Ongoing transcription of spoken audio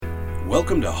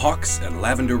Welcome to Hawks and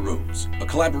Lavender Rose, a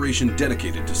collaboration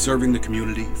dedicated to serving the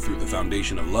community through the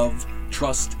foundation of love,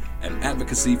 trust, and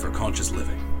advocacy for conscious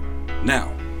living.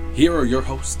 Now, here are your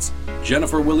hosts,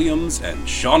 Jennifer Williams and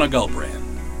Shauna Gulbrand.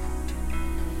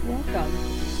 Welcome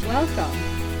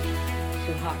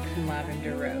to Hawks and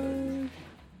Lavender Rose.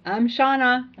 I'm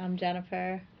Shauna. I'm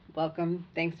Jennifer. Welcome.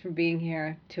 Thanks for being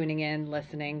here, tuning in,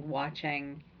 listening,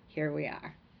 watching. Here we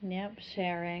are. Yep,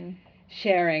 sharing.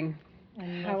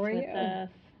 And how are you? Us.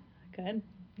 Good.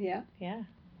 Yeah? Yeah.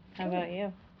 How about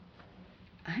you?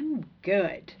 I'm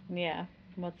good. Yeah.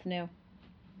 What's new?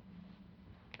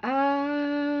 Well,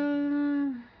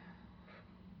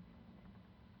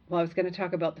 I was going to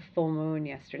talk about the full moon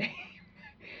yesterday.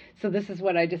 So this is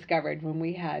what I discovered when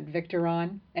we had Victor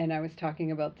on, and I was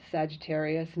talking about the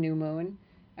Sagittarius new moon.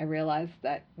 I realized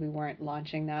that we weren't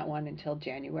launching that one until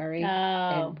January. Oh.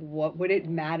 And what would it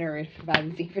matter if I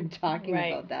was even talking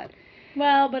about that?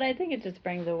 Well, but I think it just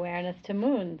brings awareness to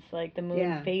moons, like the moon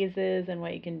Yeah. phases and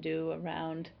what you can do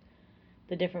around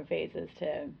the different phases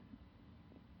to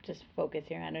just focus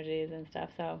your energies and stuff.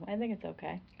 So I think it's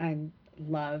okay. I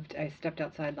stepped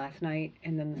outside last night,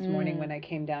 and then this morning when I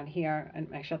came down here, and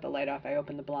I shut the light off, I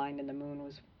opened the blind, and the moon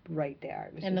was right there.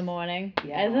 It was in the morning?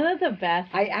 Yeah. Isn't that the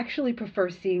best? I actually prefer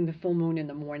seeing the full moon in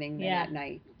the morning than at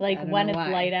night. Like when it's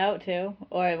light out too?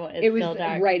 Or it's still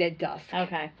dark? It was right at dusk.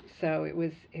 Okay. So it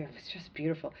was just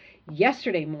beautiful.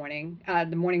 Yesterday morning,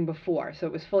 the morning before, so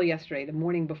it was full yesterday, the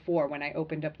morning before when I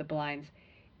opened up the blinds,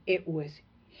 it was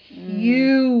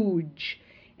huge.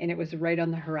 And it was right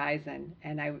on the horizon.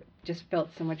 And I just felt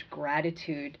so much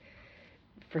gratitude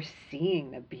for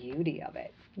seeing the beauty of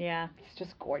it. Yeah. It's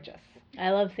just gorgeous.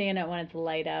 I love seeing it when it's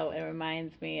light out. It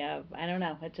reminds me of, I don't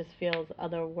know, it just feels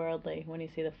otherworldly when you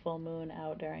see the full moon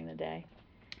out during the day.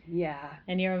 Yeah.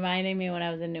 And you're reminding me when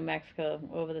I was in New Mexico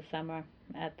over the summer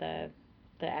at the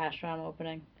ashram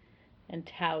opening in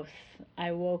Taos.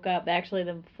 I woke up, actually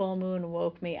the full moon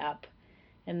woke me up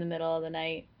in the middle of the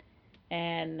night.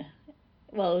 And,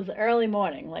 well, it was early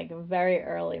morning, like very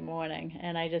early morning.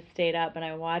 And I just stayed up and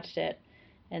I watched it.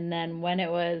 And then when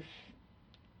it was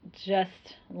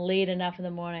just late enough in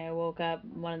the morning, I woke up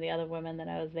one of the other women that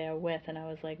I was there with, and I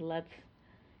was like, let's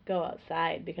go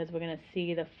outside because we're going to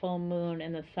see the full moon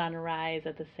and the sun rise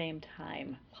at the same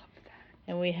time. Love that.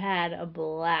 And we had a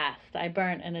blast. I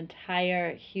burnt an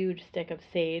entire huge stick of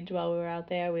sage while we were out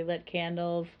there. We lit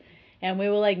candles, and we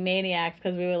were like maniacs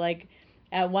because we were like,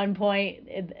 at one point,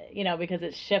 because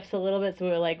it shifts a little bit, so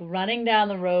we were like running down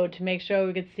the road to make sure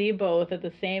we could see both at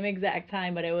the same exact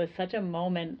time, but it was such a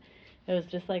moment. It was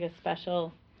just like a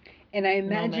special And I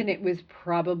imagine moment. it was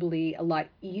probably a lot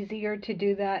easier to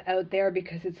do that out there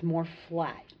because it's more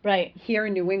flat. Right. Here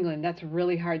in New England, that's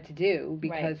really hard to do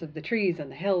because of the trees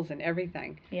and the hills and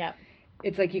everything. Yeah.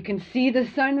 It's like you can see the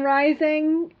sun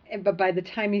rising, but by the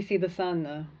time you see the sun,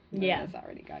 the moon has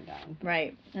already gone down.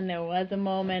 Right. And there was a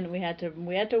moment we had to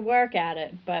work at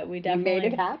it, but we definitely made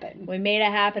it happen. We made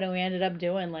it happen, and we ended up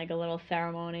doing like a little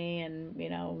ceremony and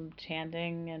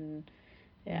chanting and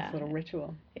This little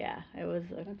ritual. Yeah, it was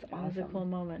awesome. a cool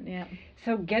moment. Yeah.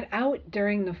 So get out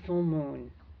during the full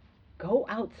moon. Go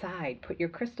outside. Put your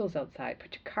crystals outside.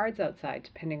 Put your cards outside,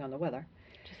 depending on the weather.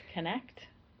 Just connect.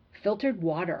 Filtered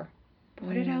water.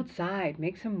 Put it outside.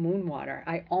 Make some moon water.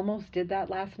 I almost did that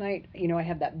last night. I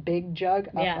have that big jug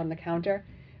up on the counter,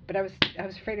 but I was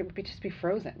afraid it would just be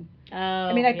frozen. Oh.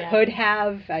 I mean, I could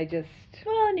have.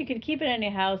 Well, and you could keep it in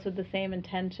your house with the same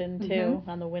intention too,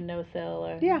 on the windowsill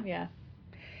or yeah.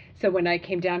 So when I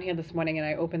came down here this morning and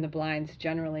I opened the blinds,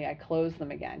 generally I close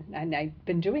them again. And I've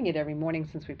been doing it every morning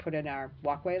since we put in our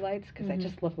walkway lights because I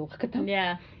just love to look at them.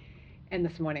 Yeah. And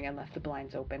this morning I left the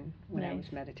blinds open when I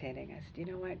was meditating. I said, you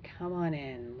know what? Come on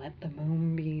in. Let the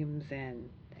moonbeams in.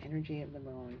 The energy of the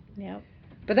moon. Yep.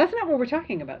 But that's not what we're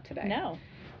talking about today. No.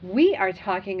 We are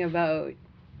talking about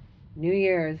New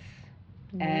Year's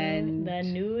and the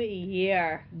new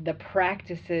year. The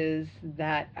practices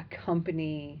that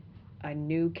accompany a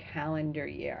new calendar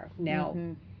year. Now,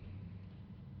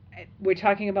 we're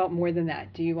talking about more than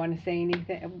that. Do you want to say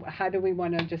anything? How do we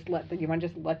want to just let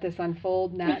this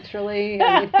unfold naturally?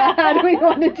 I mean, how do we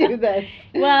want to do this?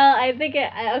 Well, I think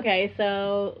okay.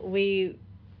 So we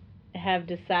have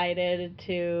decided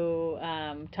to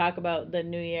talk about the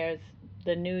New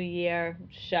Year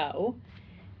show,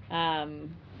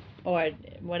 or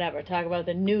whatever. Talk about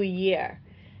the new year,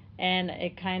 and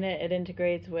it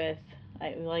integrates with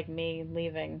like me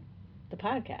leaving the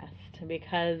podcast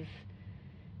because.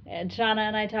 And Shauna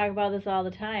and I talk about this all the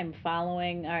time,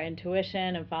 following our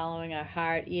intuition and following our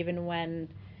heart, even when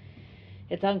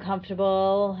it's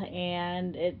uncomfortable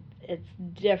and it's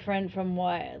different from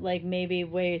what, like, maybe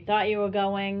where you thought you were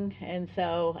going. And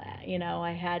so,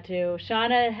 I had to.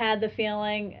 Shauna had the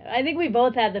feeling. I think we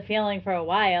both had the feeling for a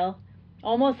while,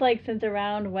 almost like since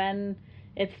around when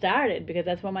it started, because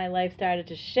that's when my life started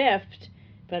to shift,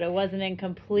 but it wasn't in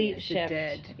complete Yes, shift.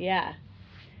 it did. Yeah.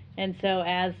 And so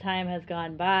as time has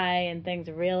gone by and things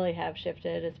really have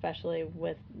shifted, especially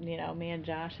with, me and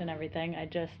Josh and everything, I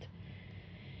just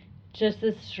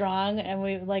this strong,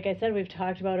 and like I said, we've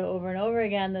talked about it over and over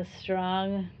again, this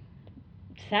strong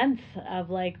sense of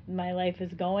like my life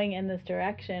is going in this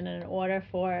direction, and in order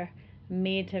for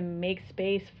me to make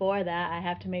space for that, I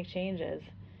have to make changes.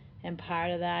 And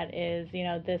part of that is,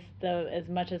 as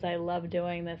much as I love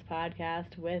doing this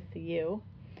podcast with you,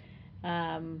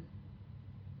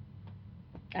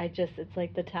 it's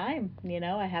like the time,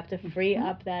 I have to free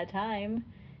up that time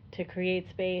to create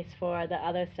space for the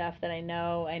other stuff that I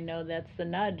know that's the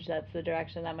nudge, that's the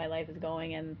direction that my life is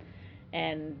going in,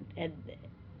 and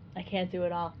I can't do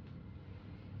it all.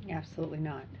 Absolutely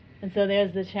not. And so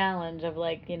there's the challenge of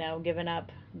like, giving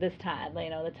up this time,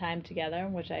 the time together,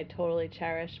 which I totally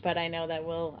cherish, but I know that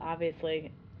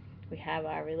we have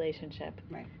our relationship.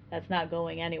 Right. That's not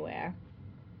going anywhere,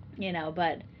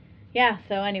 but yeah,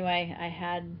 so anyway, I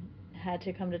had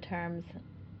to come to terms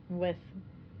with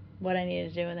what I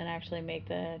needed to do, and then actually make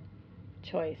the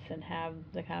choice and have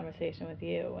the conversation with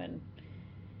you.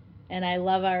 And I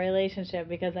love our relationship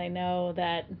because I know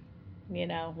that,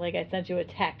 like I sent you a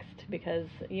text because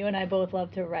you and I both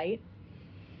love to write.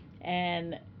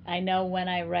 And I know when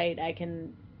I write, I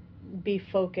can be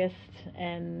focused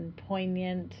and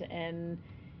poignant and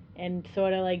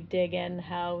sort of like dig in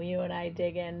how you and I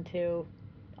dig into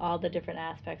all the different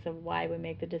aspects of why we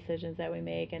make the decisions that we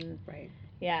make. And right.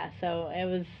 Yeah, so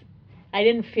I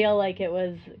didn't feel like it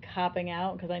was copping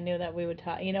out because I knew that we would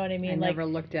talk. You know what I mean? I never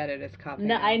looked at it as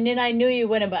copping out. I knew you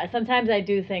wouldn't, but sometimes I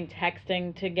do think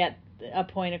texting to get a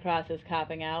point across is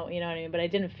copping out. You know what I mean? But I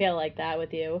didn't feel like that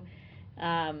with you.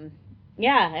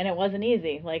 Yeah, and it wasn't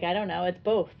easy. Like, I don't know. It's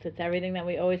both. It's everything that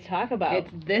we always talk about. It's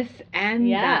this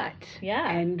and that. Yeah.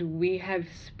 And we have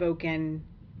spoken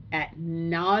ad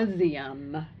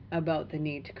nauseum about the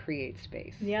need to create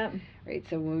space. Yep. Right?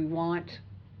 So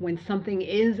when something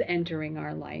is entering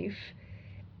our life,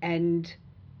 and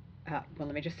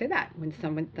let me just say that when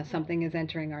something is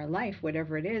entering our life,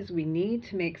 whatever it is, we need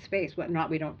to make space. We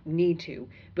don't need to,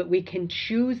 but we can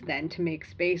choose then to make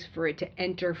space for it to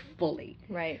enter fully.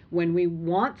 Right. When we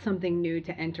want something new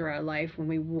to enter our life, when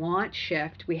we want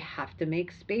shift, we have to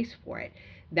make space for it.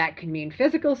 That can mean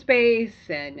physical space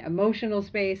and emotional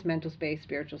space, mental space,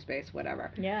 spiritual space,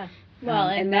 whatever. Yeah. Well,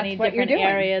 and many that's different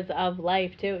areas of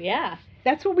life too. Yeah.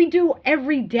 That's what we do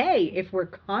every day if we're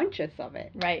conscious of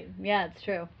it. Right. Yeah, it's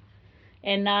true.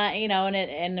 And not,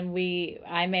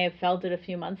 I may have felt it a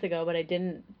few months ago, but I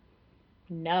didn't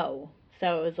know.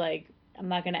 So it was like, I'm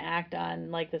not going to act on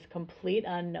like this complete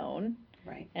unknown.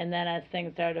 Right. And then as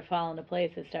things started to fall into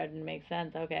place, it started to make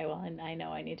sense. Okay, well, I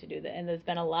know I need to do that. And there's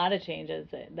been a lot of changes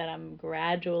that I'm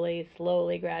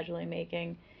slowly gradually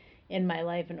making in my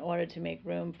life in order to make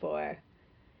room for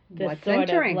this what's sort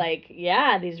entering. Of like,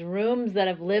 these rooms that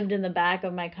have lived in the back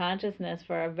of my consciousness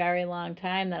for a very long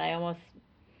time that I almost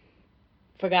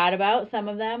forgot about, some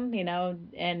of them,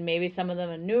 and maybe some of them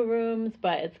are new rooms,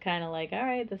 but it's kind of like, all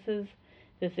right, this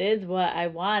is what I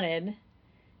wanted.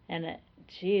 And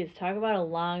geez, talk about a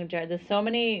long journey. There's so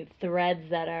many threads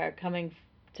that are coming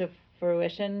to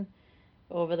fruition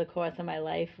over the course of my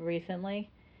life recently,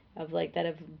 of like that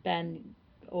have been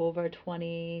over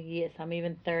 20 years, some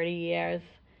even 30 years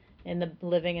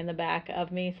living in the back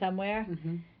of me somewhere.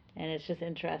 Mm-hmm. And it's just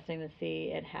interesting to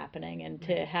see it happening and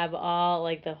to have all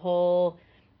like the whole,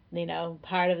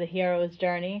 part of the hero's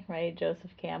journey, right?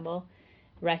 Joseph Campbell,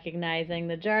 recognizing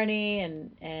the journey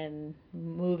and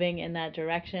moving in that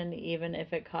direction, even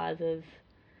if it causes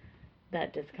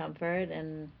that discomfort,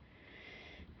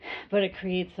 but it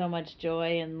creates so much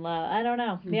joy and love. I don't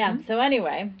know. Mm-hmm. Yeah. So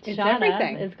anyway, it's Shauna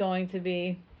everything. Is going to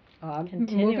be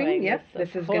continuing. Yep.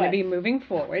 This is going to be moving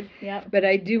forward. Yep. But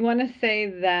I do want to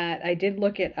say that I did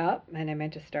look it up, and I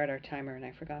meant to start our timer, and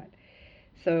I forgot.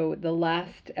 So the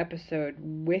last episode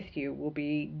with you will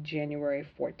be January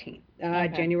 14th. Okay.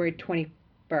 January 21st,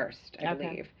 I Okay.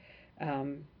 believe.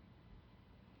 21st?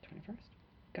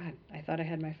 God, I thought I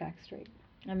had my facts straight.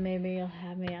 And maybe you'll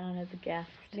have me on as a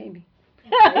guest. Maybe.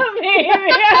 Maybe.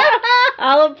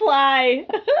 I'll apply.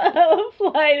 I'll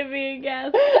apply to be a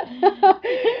guest.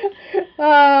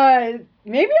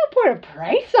 Maybe I'll put a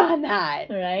price on that.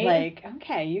 Right. Like,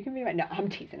 okay, you can be my... No, I'm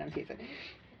teasing.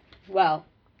 Well,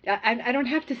 I don't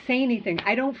have to say anything.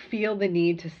 I don't feel the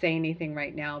need to say anything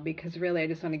right now because really I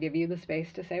just want to give you the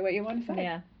space to say what you want to say.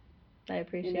 Yeah, I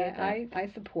appreciate that. I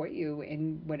support you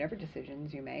in whatever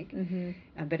decisions you make.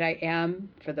 Mm-hmm. But I am,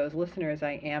 for those listeners,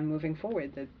 I am moving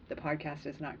forward. The podcast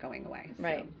is not going away.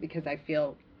 Right. So, because I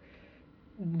feel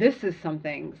this is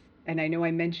something, and I know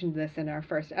I mentioned this in our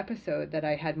first episode, that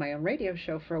I had my own radio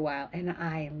show for a while, and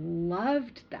I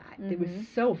loved that. Mm-hmm. It was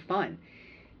so fun.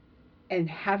 And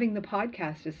having the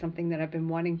podcast is something that I've been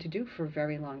wanting to do for a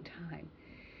very long time.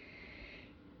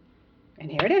 And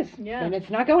here it is. Yeah. And it's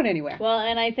not going anywhere. Well,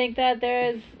 and I think that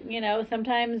there's,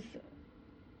 sometimes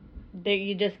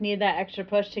you just need that extra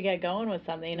push to get going with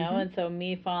something, Mm-hmm. And so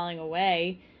me falling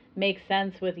away makes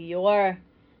sense with your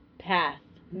path,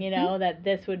 Mm-hmm. that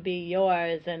this would be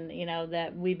yours, and,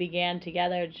 that we began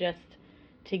together just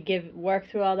to work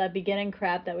through all that beginning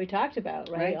crap that we talked about,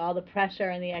 right? All the pressure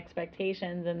and the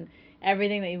expectations and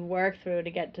everything that you've worked through to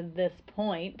get to this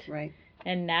point. Right.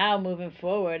 And now moving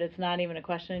forward, it's not even a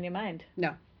question in your mind.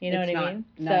 No. You know what I mean?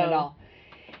 Not at all.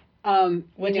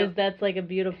 That's like a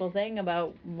beautiful thing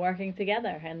about working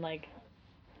together and like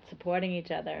supporting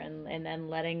each other and then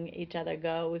letting each other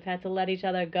go. We've had to let each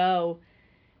other go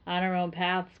on our own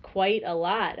paths quite a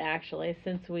lot, actually,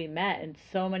 since we met in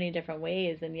so many different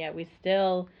ways, and yet we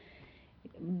still,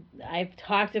 I've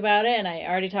talked about it, and I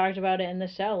already talked about it in the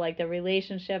show, like the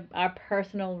relationship, our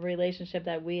personal relationship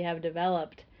that we have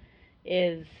developed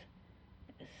is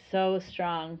so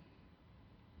strong.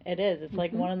 It is. It's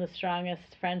like one of the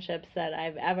strongest friendships that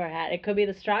I've ever had. It could be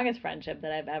the strongest friendship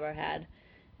that I've ever had,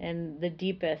 and the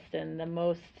deepest and the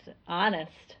most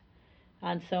honest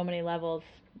on so many levels.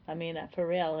 I mean, for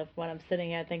real, when I'm sitting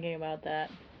here thinking about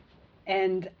that.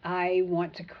 And I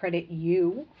want to credit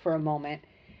you for a moment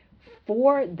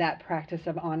for that practice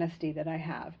of honesty that I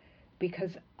have,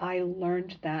 because I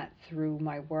learned that through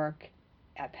my work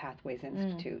at Pathways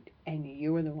Institute, and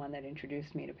you were the one that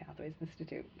introduced me to Pathways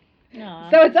Institute.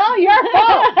 Aww. So it's all your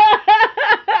fault.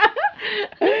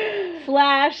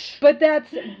 Slash. But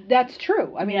that's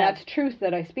true. I mean, Yeah. That's truth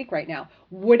that I speak right now.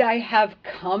 Would I have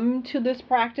come to this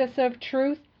practice of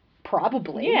truth?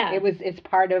 Probably. Yeah. It's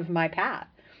part of my path.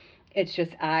 It's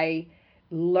just I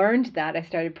learned that. I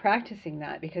started practicing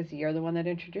that because you're the one that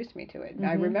introduced me to it.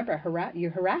 I remember you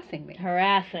harassing me.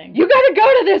 Harassing. You got to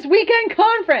go to this weekend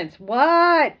conference.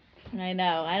 What? I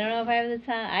know. I don't know if I have the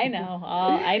time. I know.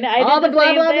 I did All the blah,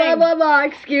 same blah, thing. blah, blah, blah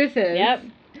excuses. Yep.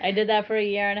 I did that for a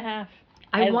year and a half.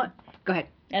 Go ahead.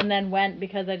 And then went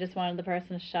because I just wanted the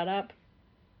person to shut up.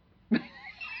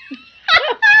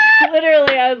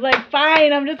 Literally, I was like,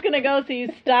 fine, I'm just going to go so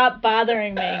you stop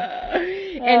bothering me.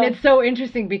 And it's so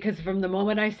interesting because from the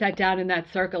moment I sat down in that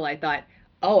circle, I thought,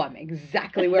 oh, I'm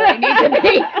exactly where I need to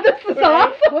be. This is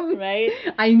awesome. Right?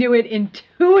 I knew it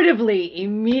intuitively,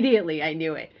 immediately I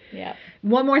knew it. Yeah.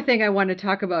 One more thing I want to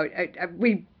talk about.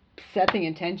 We set the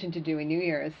intention to do a New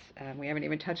Year's. We haven't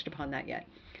even touched upon that yet.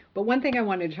 But one thing I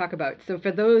wanted to talk about, so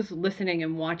for those listening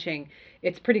and watching,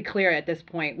 it's pretty clear at this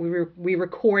point. We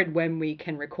record when we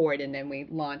can record, and then we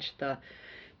launch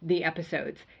the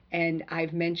episodes. And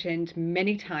I've mentioned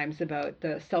many times about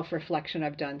the self-reflection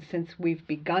I've done since we've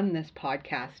begun this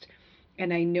podcast.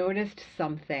 And I noticed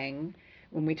something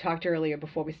when we talked earlier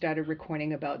before we started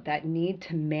recording about that need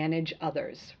to manage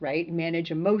others, right?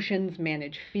 Manage emotions,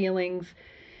 manage feelings.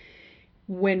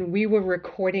 When we were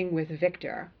recording with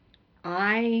Victor,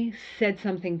 I said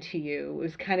something to you. It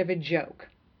was kind of a joke.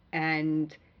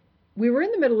 And we were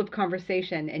in the middle of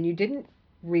conversation and you didn't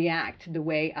react the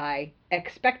way I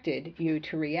expected you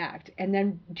to react. And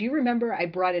then, do you remember I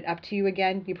brought it up to you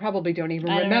again? You probably don't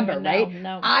even remember, right?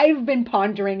 No. I've been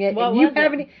pondering it. What and you was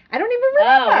haven't. it? I don't even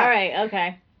remember. Oh, all right.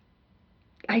 Okay.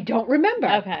 I don't remember.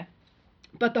 Okay.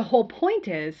 But the whole point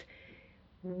is,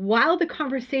 while the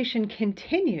conversation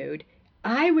continued,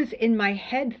 I was in my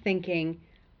head thinking,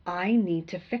 I need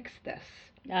to fix this.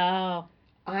 Oh.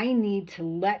 I need to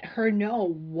let her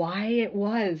know why it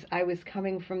was I was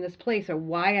coming from this place or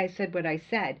why I said what I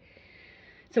said.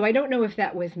 So I don't know if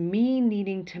that was me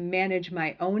needing to manage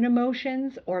my own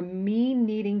emotions or me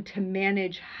needing to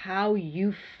manage how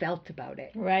you felt about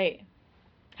it. Right.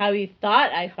 How you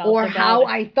thought I felt or about how it.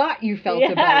 I thought you felt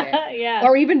about it. Yeah.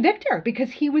 Or even Victor, because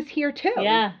he was here too.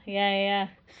 Yeah.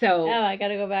 So Oh, I got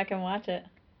to go back and watch it.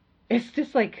 it's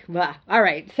just like, blah. All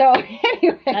right. So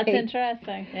anyway. That's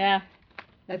interesting. Yeah.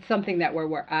 That's something that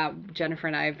Jennifer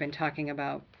and I have been talking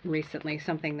about recently.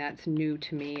 Something that's new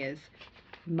to me is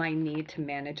my need to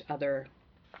manage other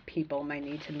people, my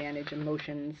need to manage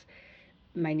emotions,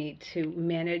 my need to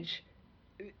manage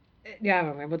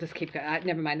Yeah, we'll just keep going.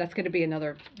 Never mind. That's going to be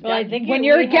another. Well, I think when we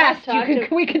you're a have guest,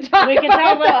 talked we can talk. We can about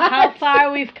talk about how that.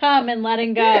 far we've come in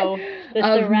letting go, the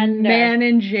of surrender.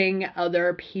 managing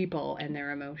other people and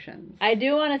their emotions. I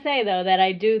do want to say though that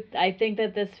I think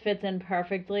that this fits in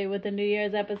perfectly with the New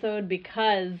Year's episode,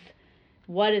 because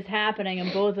what is happening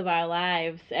in both of our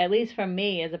lives, at least for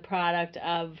me, is a product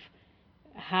of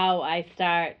how I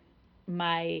start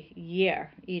my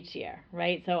year each year,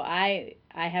 right? So I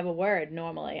have a word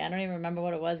normally. I don't even remember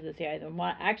what it was this year.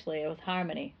 Actually, it was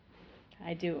harmony.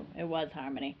 It was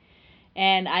harmony.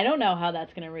 And I don't know how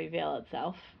that's going to reveal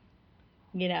itself,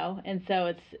 and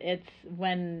so it's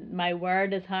when my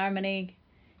word is harmony,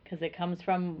 because it comes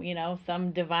from,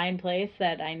 some divine place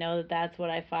that I know that that's what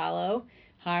I follow.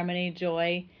 Harmony,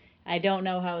 joy. I don't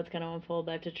know how it's going to unfold,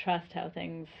 but I have to trust how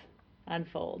things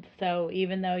unfold. So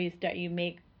even though you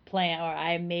make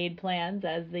I made plans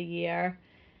as the year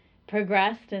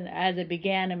progressed, and as it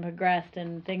began and progressed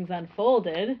and things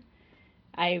unfolded,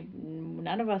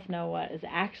 none of us know what is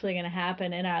actually going to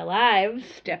happen in our lives.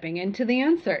 Stepping into the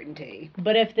uncertainty.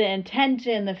 But if the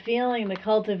intention, the feeling, the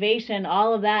cultivation,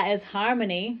 all of that is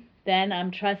harmony, then I'm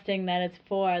trusting that it's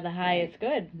for the highest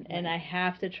good. And I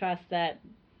have to trust that,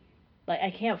 like,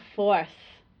 I can't force,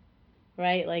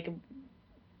 right? Like,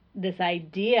 this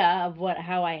idea of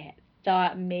how I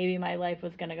thought maybe my life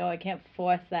was going to go. I can't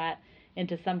force that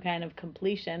into some kind of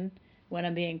completion when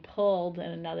I'm being pulled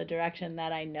in another direction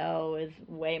that I know is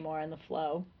way more in the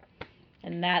flow.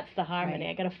 And that's the harmony.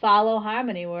 I got to follow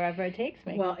harmony wherever it takes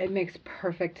me. Well, it makes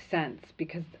perfect sense,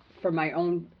 because from my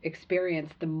own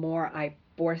experience, the more I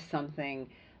force something,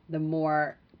 the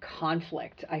more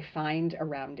conflict I find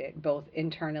around it, both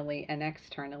internally and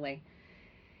externally.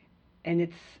 And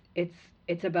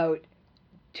it's about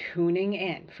tuning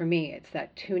in. For me, it's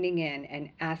that tuning in and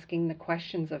asking the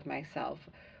questions of myself.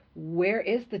 Where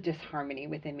is the disharmony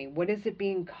within me? What is it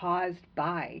being caused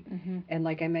by? Mm-hmm. And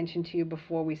like I mentioned to you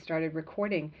before we started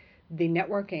recording, the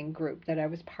networking group that I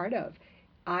was part of,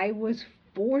 I was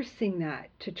forcing that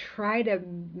to try to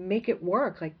make it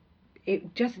work. Like,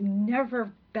 it just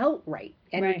never felt right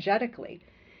energetically. Right.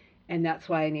 And that's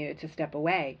why I needed to step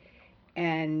away.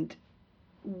 And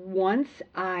once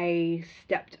I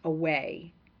stepped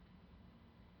away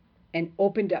and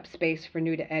opened up space for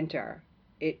new to enter,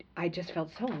 I just felt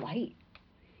so light.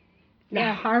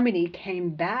 The harmony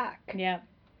came back. Yeah.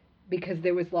 Because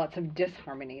there was lots of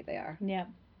disharmony there. Yeah.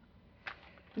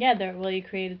 Yeah, you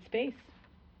created space.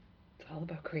 It's all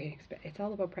about creating space. It's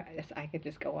all about practice. I could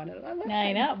just go on and on.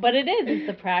 I know, but it is. It's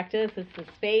the practice. It's the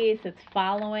space. It's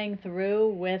following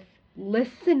through with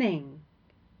listening.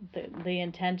 The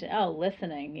intention. Oh,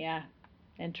 listening, yeah,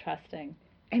 and trusting.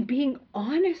 And being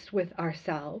honest with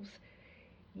ourselves.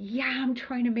 Yeah, I'm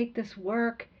trying to make this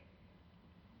work,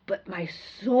 but my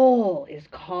soul is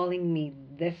calling me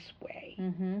this way.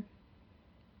 Mm-hmm.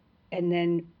 And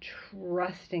then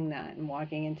trusting that and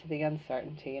walking into the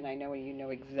uncertainty. And I know you know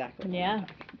exactly what I'm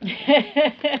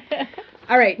talking about.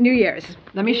 All right, New Year's.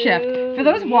 Let me shift. For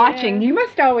those watching, you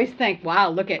must always think, wow,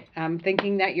 look at, I'm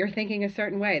thinking that you're thinking a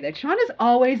certain way. That Shauna's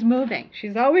always moving.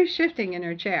 She's always shifting in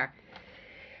her chair.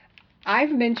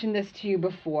 I've mentioned this to you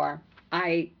before.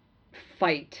 I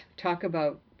talk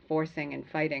about forcing and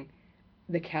fighting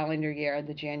the calendar year,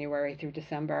 the January through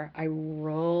December. I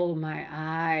roll my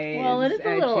eyes. Well, it is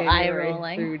a little eye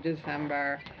rolling. Through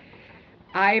December.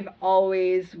 I've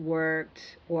always worked,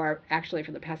 or actually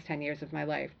for the past 10 years of my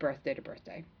life, birthday to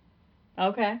birthday.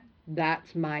 Okay.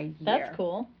 That's my year. That's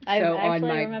cool. So I on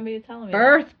my remember you telling me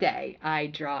birthday, I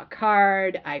draw a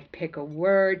card, I pick a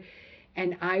word,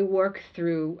 and I work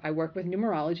with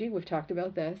numerology. We've talked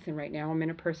about this, and right now I'm in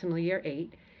a personal year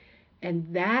 8. And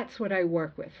that's what I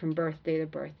work with from birthday to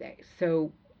birthday.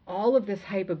 So all of this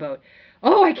hype about,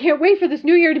 oh, I can't wait for this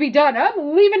new year to be done.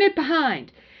 I'm leaving it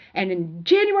behind. And in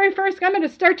January 1st, I'm going to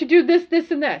start to do this,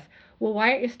 this, and this. Well,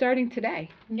 why aren't you starting today?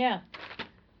 Yeah.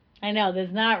 I know.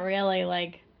 There's not really,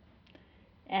 like,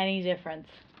 any difference.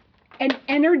 And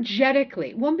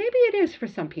energetically, well, maybe it is for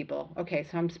some people. Okay,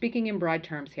 so I'm speaking in broad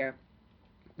terms here.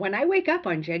 When I wake up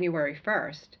on January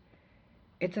 1st,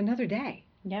 it's another day.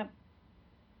 Yep.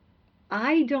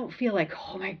 I don't feel like,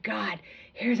 oh my God,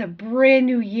 here's a brand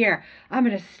new year. I'm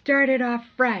going to start it off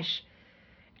fresh.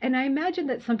 And I imagine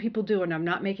that some people do, and I'm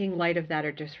not making light of that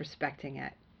or disrespecting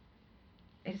it.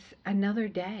 It's another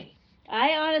day.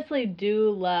 I honestly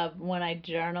do love when I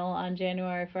journal on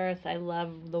January 1st. I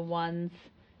love the ones,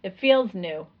 it feels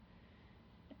new.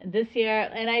 This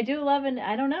year, and I do love,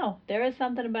 I don't know, there is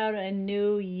something about a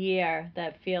new year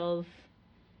that feels,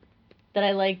 that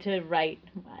I like to write.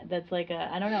 That's like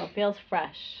I don't know, it feels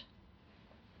fresh.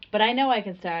 But I know I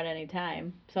can start any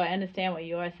time, so I understand what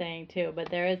you're saying too. But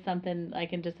there is something I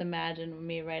can just imagine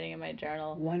me writing in my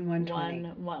journal.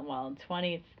 1/1/20. Well,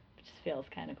 20 just feels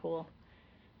kind of cool.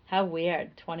 How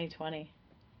weird, 2020.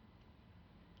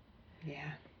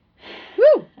 Yeah.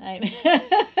 Woo! I know.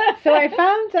 So I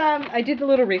found, I did a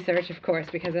little research, of course,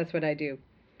 because that's what I do.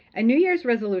 A New Year's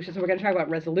resolution, so we're going to talk about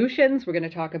resolutions, we're going to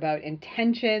talk about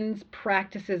intentions,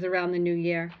 practices around the new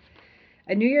year.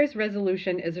 A New Year's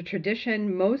resolution is a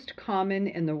tradition most common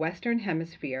in the Western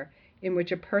Hemisphere in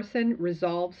which a person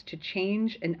resolves to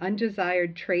change an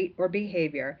undesired trait or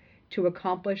behavior to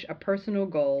accomplish a personal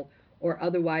goal or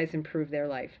otherwise improve their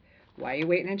life. Why are you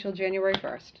waiting until January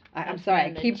 1st? I'm sorry,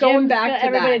 I keep going back to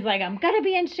everybody's that. like, I'm going to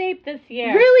be in shape this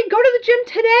year. Really? Go to the gym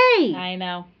today! I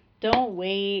know. Don't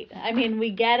wait. I mean,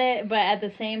 we get it, but at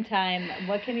the same time,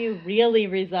 what can you really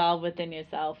resolve within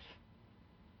yourself?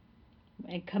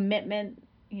 And commitment,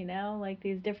 like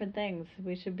these different things.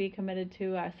 We should be committed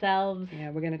to ourselves. Yeah,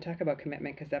 we're going to talk about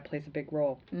commitment because that plays a big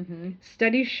role. Mm-hmm.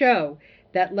 Studies show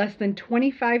that less than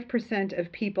 25%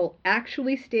 of people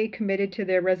actually stay committed to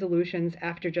their resolutions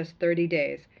after just 30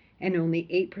 days, and only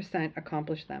 8%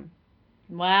 accomplish them.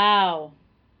 Wow.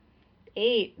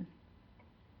 8.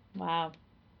 Wow.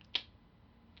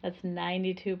 That's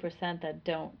 92% that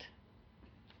don't.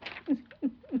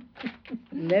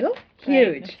 Little? Right.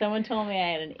 Huge. If someone told me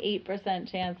I had an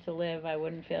 8% chance to live, I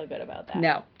wouldn't feel good about that.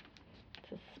 No.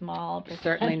 It's a small percentage.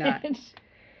 Certainly not.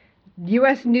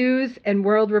 U.S. News and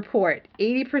World Report,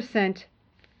 80%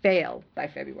 fail by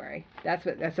February.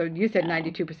 So you said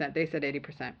 92%, they said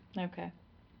 80%. Okay.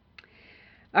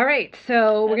 All right,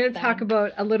 so we're That's going to talk sad.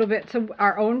 about a little bit, so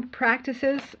our own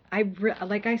practices.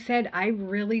 Like I said, I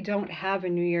really don't have a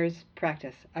New Year's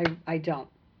practice. I don't.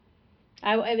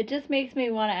 It just makes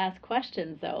me want to ask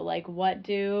questions, though. Like, what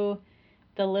do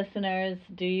the listeners,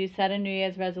 do you set a New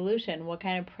Year's resolution? What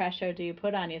kind of pressure do you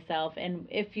put on yourself? And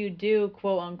if you do,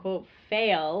 quote unquote,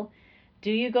 fail,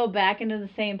 do you go back into the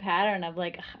same pattern of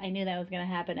like, I knew that was going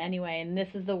to happen anyway, and this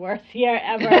is the worst year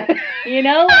ever? Like,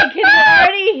 can you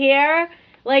already hear?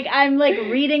 Like, I'm like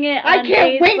reading it on I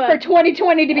can't Facebook. wait for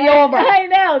 2020 to be over. I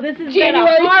know, this has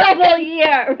January been a horrible 2nd.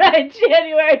 year. Right,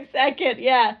 January 2nd,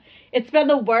 yeah. It's been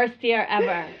the worst year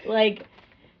ever. Like,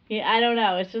 I don't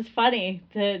know. It's just funny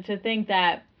to think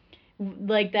that,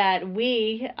 like, that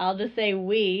I'll just say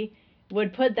we,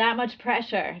 would put that much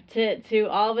pressure to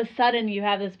all of a sudden you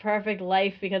have this perfect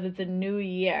life because it's a new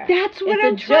year. That's what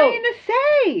I'm trying to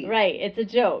say. Right. It's a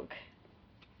joke.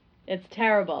 It's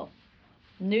terrible.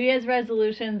 New Year's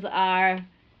resolutions are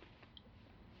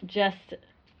just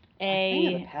a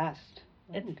thing of the past.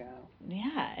 Let them go.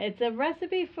 Yeah, it's a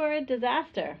recipe for a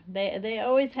disaster. They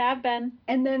always have been.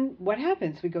 And then what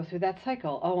happens? We go through that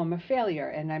cycle. Oh, I'm a failure,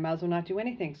 and I might as well not do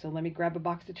anything. So let me grab a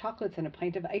box of chocolates and a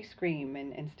pint of ice cream,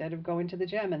 and instead of going to the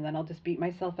gym, and then I'll just beat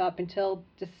myself up until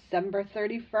December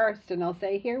 31st, and I'll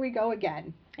say, here we go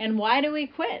again. And why do we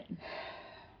quit?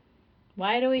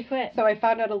 Why do we quit? So I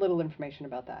found out a little information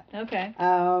about that. Okay.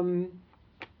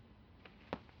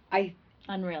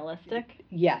 Unrealistic?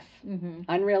 Yes. Mm-hmm.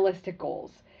 Unrealistic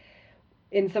goals.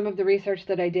 In some of the research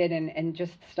that I did and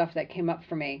just stuff that came up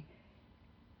for me,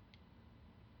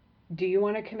 do you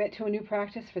want to commit to a new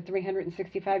practice for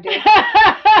 365 days?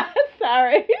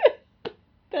 Sorry.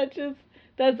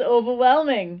 That's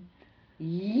overwhelming.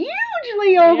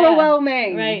 Hugely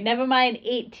overwhelming. Yeah, right. Never mind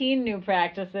 18 new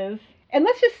practices. And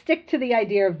let's just stick to the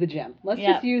idea of the gym. Let's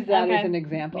just use that as an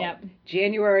example. Yep.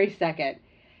 January 2nd.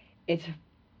 It's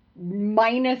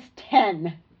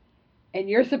 -10. And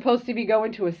you're supposed to be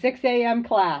going to a 6 a.m.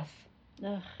 class.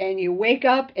 Ugh. And you wake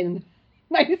up in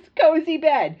a nice cozy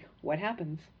bed. What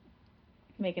happens?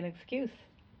 Make an excuse.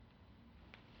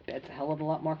 Bed's a hell of a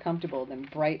lot more comfortable than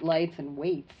bright lights and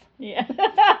weights. Yeah,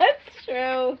 that's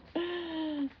true.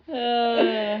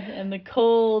 And the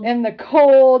cold. And the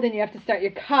cold, and you have to start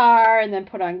your car and then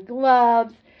put on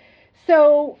gloves.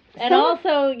 So. And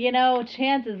also,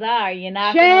 chances are you're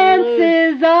not going to lose.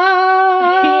 Chances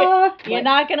are. You're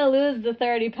not going to lose the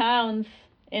 30 pounds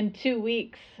in 2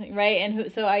 weeks, right?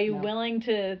 And so are you willing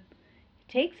to? It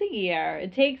takes a year.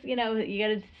 It takes, you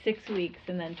got 6 weeks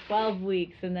and then 12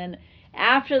 weeks. And then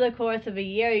after the course of a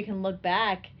year, you can look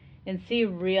back and see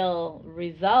real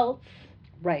results.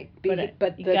 Right.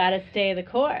 But you got to stay the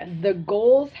course. The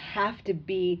goals have to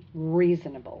be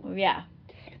reasonable. Yeah.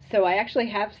 So I actually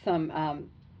have some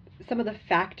of the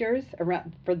factors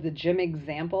around for the gym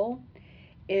example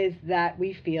is that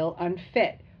we feel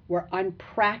unfit. We're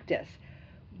unpracticed.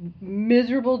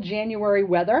 Miserable January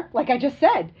weather, like I just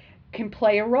said, can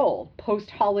play a role.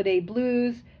 Post-holiday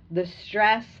blues, the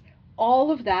stress,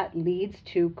 all of that leads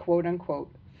to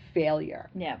quote-unquote failure.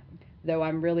 Yeah. though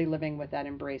I'm really living with that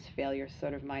embrace failure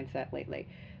sort of mindset lately.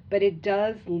 But it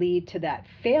does lead to that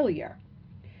failure.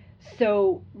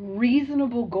 So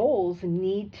reasonable goals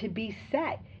need to be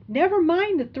set. Never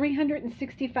mind the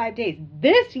 365 days.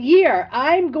 This year,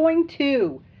 I'm going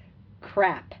to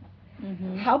crap.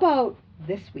 How about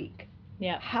this week?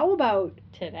 Yeah. How about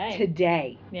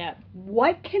today? Yeah.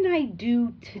 What can I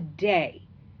do today?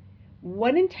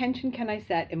 What intention can I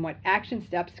set and what action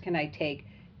steps can I take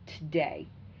today?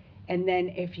 And then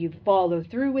if you follow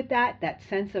through with that, that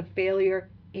sense of failure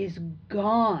is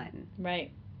gone.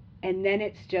 Right. And then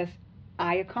it's just,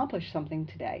 I accomplished something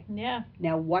today. Yeah.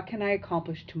 Now what can I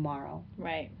accomplish tomorrow?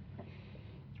 Right.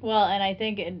 Well, and I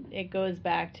think it goes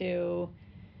back to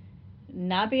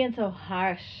not being so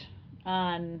harsh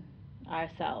on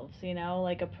ourselves,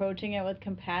 like approaching it with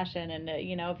compassion. And,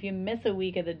 if you miss a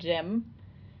week at the gym,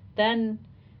 then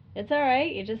it's all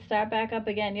right. You just start back up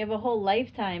again. You have a whole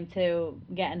lifetime to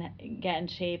get in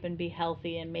shape and be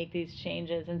healthy and make these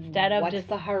changes instead of What's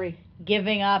the hurry?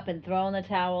 Giving up and throwing the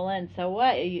towel in. So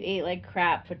what? You ate like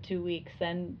crap for 2 weeks,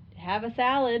 then have a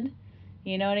salad.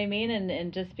 You know what I mean?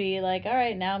 And just be like, all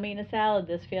right, now I'm eating a salad.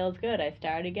 This feels good. I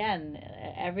start again.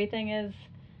 Everything is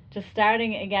just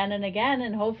starting again and again.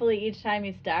 And hopefully each time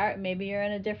you start, maybe you're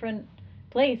in a different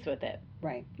place with it.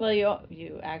 Right. Well,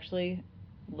 you actually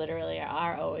literally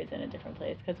are always in a different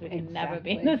place because we can never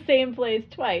be in Exactly. the same place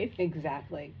twice.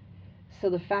 Exactly. So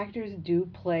the factors do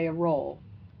play a role.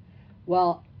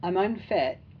 Well, I'm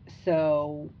unfit,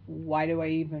 so why do I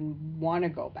even want to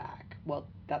go back? Well,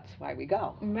 that's why we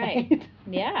go. Right.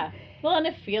 Yeah. Well, and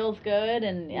it feels good,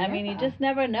 and I mean, you just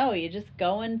never know. You're just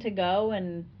going to go,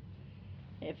 and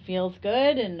it feels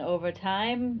good, and over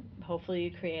time, hopefully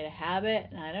you create a habit.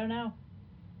 I don't know.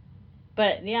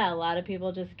 But yeah, a lot of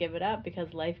people just give it up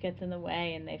because life gets in the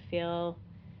way and they feel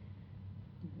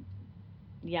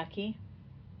yucky.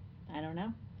 I don't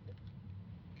know.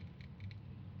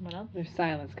 What else? There's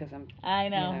silence because I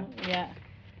know. Yeah.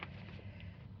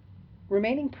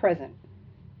 Remaining present,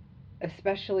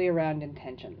 especially around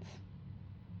intentions,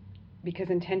 because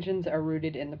intentions are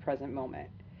rooted in the present moment.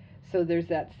 So there's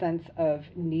that sense of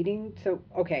needing to,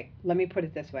 okay, let me put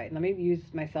it this way. Let me use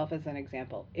myself as an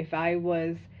example. If I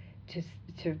was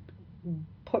to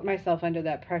put myself under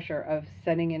that pressure of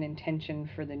setting an intention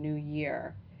for the new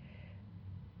year,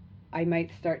 I might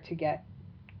start to get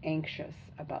anxious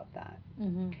about that.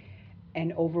 Mm-hmm.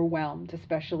 And overwhelmed,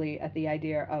 especially at the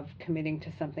idea of committing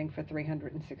to something for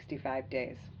 365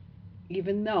 days.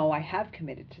 Even though I have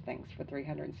committed to things for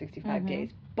 365 days,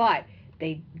 but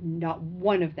not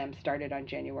one of them started on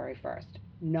January 1st.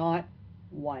 Not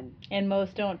one. And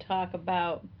most don't talk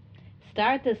about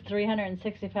start this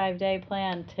 365-day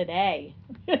plan today.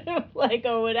 Like,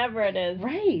 or whatever it is.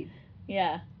 Right.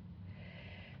 Yeah.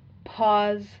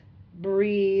 Pause,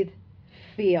 breathe,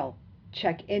 feel.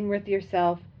 Check in with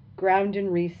yourself, ground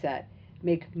and reset.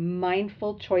 Make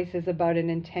mindful choices about an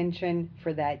intention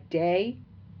for that day,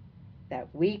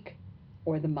 that week,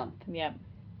 or the month. Yep.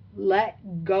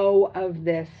 Let go of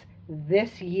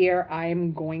this year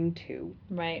I'm going to.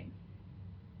 Right.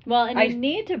 Well, and you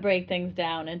need to break things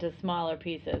down into smaller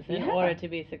pieces in order to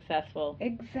be successful.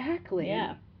 Exactly.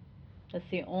 Yeah. That's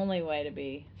the only way to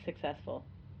be successful.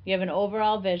 You have an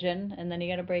overall vision, and then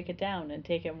you got to break it down and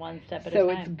take it one step at a time. So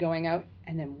it's going out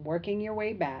and then working your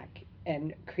way back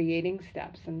and creating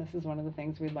steps. And this is one of the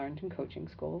things we learned in coaching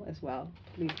school as well.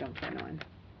 Please don't turn on.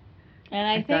 And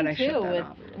I think, too,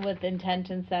 with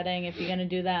intention setting, if you're going to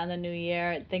do that in the new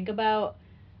year, think about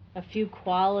a few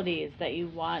qualities that you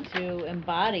want to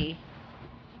embody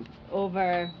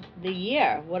over the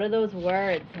year. What are those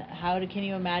words? Can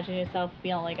you imagine yourself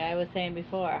feeling? Like I was saying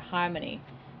before, harmony.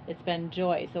 It's been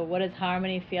joy. So what does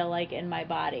harmony feel like in my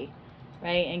body,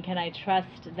 right? And can I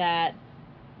trust that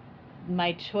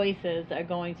my choices are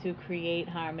going to create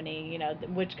harmony,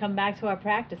 which come back to our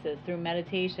practices through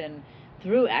meditation,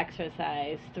 through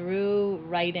exercise, through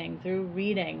writing, through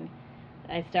reading.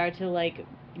 I start to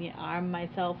arm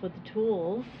myself with the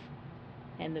tools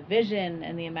and the vision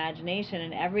and the imagination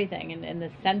and everything and the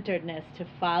centeredness to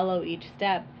follow each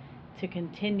step to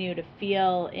continue to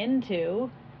feel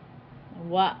into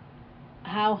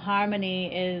how harmony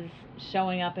is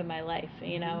showing up in my life,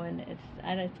 and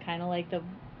it's kind of like the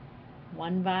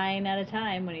one vine at a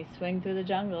time. When you swing through the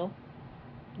jungle,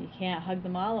 you can't hug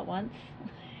them all at once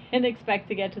and expect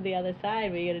to get to the other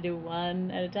side, but you got to do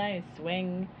one at a time. You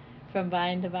swing from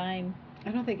vine to vine. I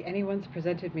don't think anyone's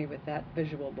presented me with that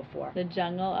visual before. The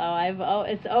jungle.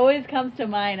 It's always comes to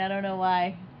mind. I don't know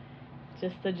why.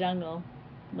 Just the jungle,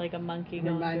 like a monkey going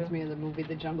through. Reminds me of the movie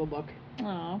The Jungle Book.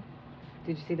 Oh.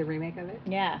 Did you see the remake of it?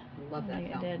 Yeah. Love that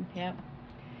film. I did. Yep.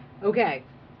 Okay.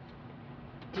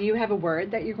 Do you have a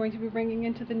word that you're going to be bringing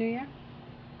into the new year?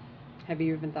 Have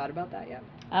you even thought about that yet?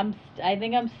 I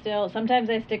think I'm still. Sometimes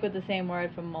I stick with the same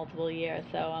word for multiple years,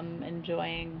 so I'm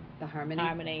enjoying The harmony?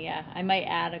 harmony. Yeah, I might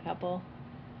add a couple,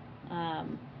 but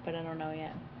I don't know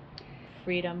yet.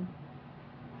 Freedom.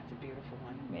 That's a beautiful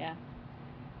one. Yeah.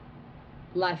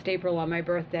 Last April on my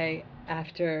birthday,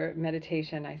 after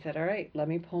meditation, I said, all right, let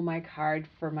me pull my card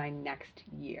for my next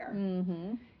year.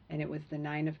 Mm-hmm. And it was the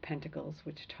Nine of Pentacles,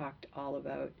 which talked all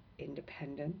about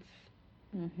independence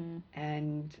Mm-hmm.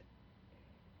 and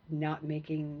not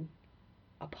making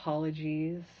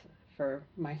apologies for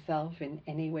myself in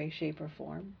any way, shape, or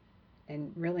form.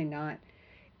 And really not,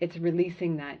 it's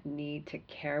releasing that need to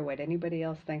care what anybody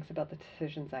else thinks about the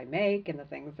decisions I make and the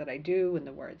things that I do and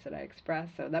the words that I express.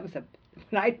 So that was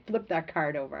when I flipped that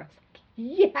card over, I was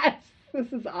like, yes,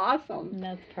 this is awesome.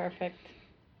 That's perfect.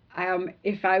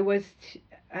 If I was,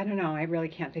 I don't know, I really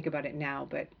can't think about it now,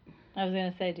 but I was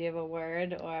gonna say, do you have a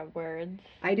word or words?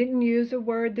 I didn't use a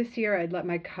word this year. I have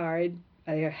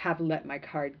let my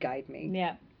card guide me.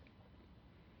 Yeah.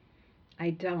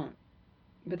 I don't.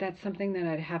 But that's something that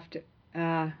I'd have to,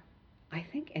 I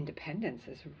think independence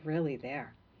is really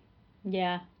there.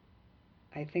 Yeah.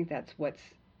 I think that's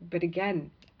but again,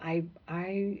 I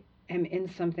am in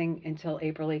something until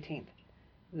April 18th.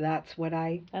 That's what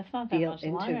I That's not that feel much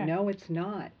into. longer. No, it's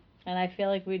not. And I feel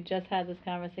like we just had this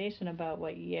conversation about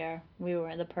what year we were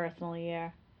in, the personal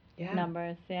year Yeah.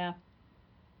 numbers. Yeah.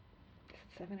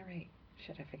 7 or 8.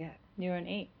 Should I forget? You were an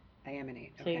 8. I am an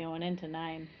 8. So Okay. you're going into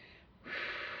 9.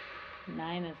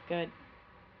 9 is good.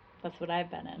 That's what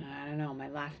I've been in. I don't know. My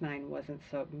last 9 wasn't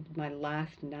so. My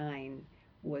last 9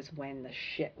 was when the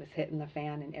shit was hitting the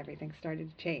fan and everything started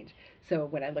to change. So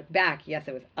when I look back, yes,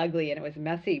 it was ugly and it was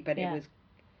messy, but Yeah. it was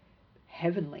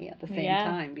heavenly at the same Yeah.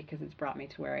 time because it's brought me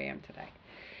to where I am today.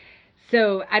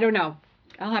 So I don't know.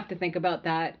 I'll have to think about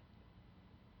that.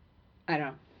 I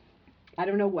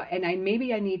don't know what. And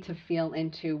maybe I need to feel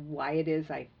into why it is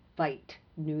I fight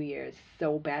New Year's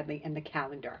so badly in the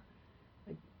calendar.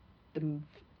 Like the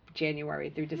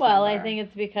January through December. Well, I think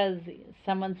it's because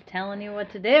someone's telling you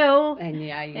what to do. And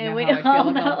yeah, you And know we how I feel all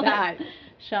about know that.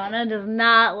 Shauna does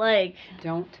not like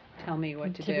Don't tell me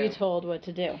what to do. be told what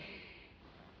to do.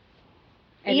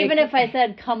 And Even if I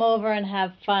said, come over and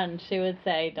have fun, she would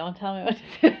say, don't tell me what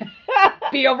to do.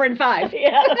 Be over in 5.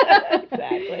 Yeah,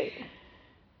 exactly.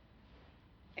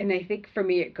 And I think for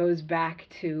me it goes back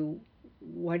to,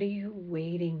 what are you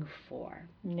waiting for?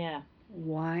 Yeah.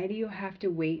 Why do you have to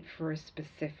wait for a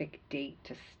specific date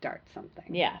to start something?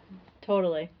 Yeah,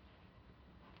 totally.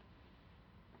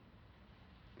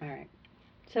 All right.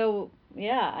 So,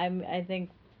 yeah, I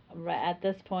think at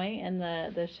this point in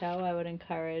the show, I would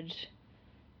encourage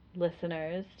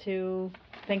listeners to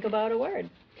think about a word.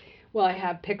 Well, I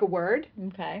have pick a word,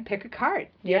 Okay. pick a card.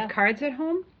 You have cards at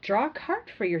home? Draw a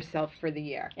card for yourself for the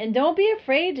year. And don't be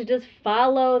afraid to just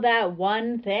follow that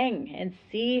one thing and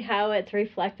see how it's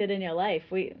reflected in your life.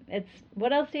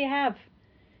 What else do you have?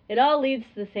 It all leads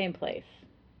to the same place.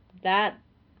 That,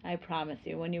 I promise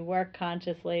you, when you work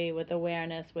consciously with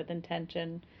awareness, with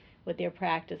intention, with your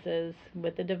practices,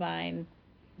 with the divine,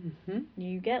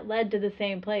 you get led to the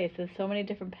same place. There's so many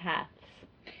different paths.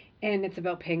 And it's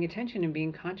about paying attention and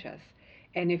being conscious.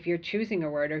 And if you're choosing a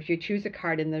word, or if you choose a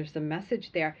card and there's a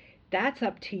message there, that's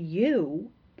up to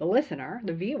you, the listener,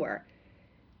 the viewer,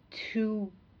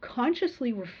 to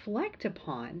consciously reflect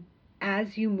upon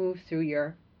as you move through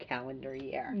your calendar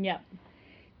year. Yep.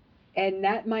 And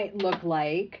that might look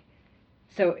like,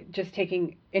 so just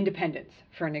taking independence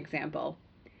for an example.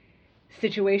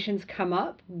 Situations come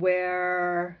up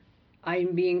where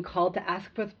I'm being called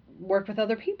to work with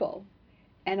other people,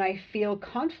 and I feel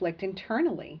conflict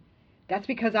internally. That's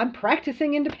because I'm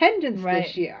practicing independence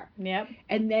this year. Yep.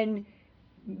 And then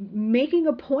making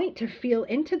a point to feel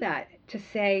into that, to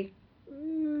say,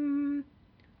 I'm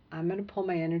going to pull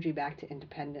my energy back to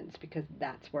independence because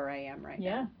that's where I am right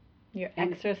now. You're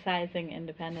exercising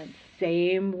independence.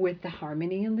 Same with the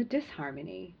harmony and the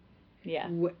disharmony. Yeah.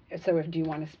 So do you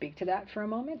want to speak to that for a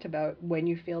moment about when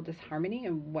you feel disharmony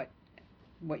and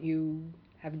what you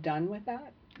have done with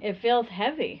that? It feels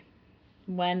heavy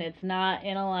when it's not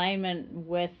in alignment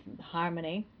with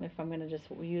harmony. If I'm going to just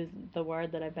use the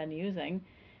word that I've been using,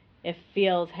 it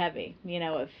feels heavy.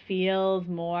 It feels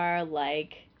more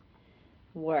like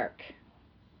work.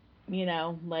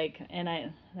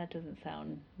 That doesn't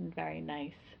sound very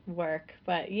nice, work,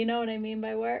 but you know what I mean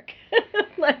by work?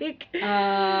 like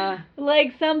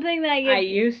something that I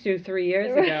used to 3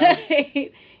 years ago.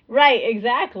 Right,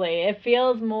 exactly. It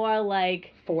feels more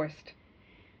like forced.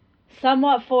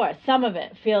 Somewhat forced. Some of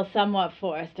it feels somewhat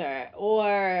forced,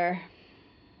 or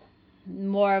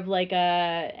more of like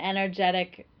a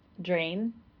energetic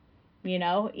drain, you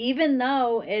know, even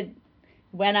though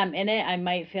when I'm in it, I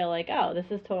might feel like, oh, this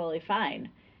is totally fine.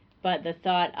 But the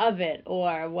thought of it,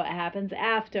 or what happens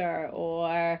after,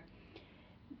 or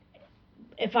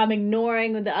if I'm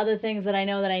ignoring the other things that I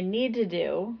know that I need to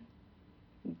do,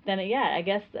 then I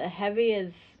guess the heavy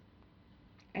is.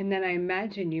 And then I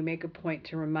imagine you make a point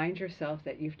to remind yourself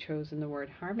that you've chosen the word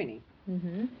harmony.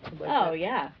 Mm-hmm. Oh,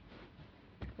 yeah.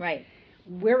 Right.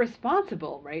 We're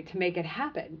responsible, right, to make it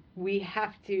happen. We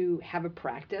have to have a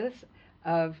practice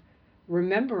of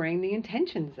remembering the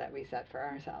intentions that we set for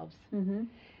ourselves. Mm-hmm.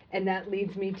 And that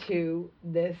leads me to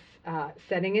this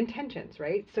setting intentions,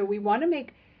 right? So we want to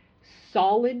make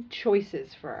solid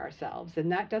choices for ourselves.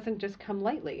 And that doesn't just come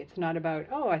lightly. It's not about,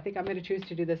 oh, I think I'm going to choose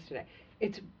to do this today.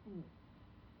 It's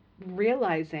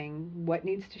realizing what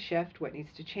needs to shift, what needs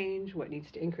to change, what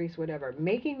needs to increase, whatever.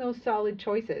 Making those solid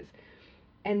choices.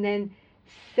 And then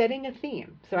setting a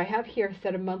theme. So I have here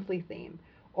set a monthly theme.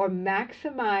 Or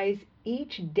maximize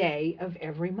each day of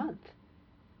every month.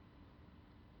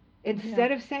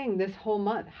 Instead of saying this whole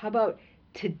month, how about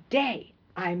today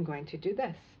I'm going to do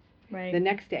this? Right. The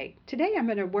next day, today I'm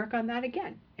going to work on that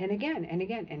again and again and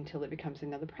again until it becomes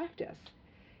another practice.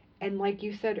 And like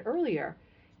you said earlier,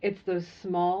 it's those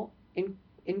small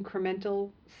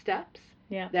incremental steps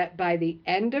that by the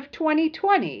end of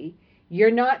 2020,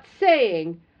 you're not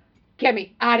saying, get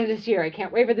me out of this year. I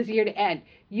can't wait for this year to end.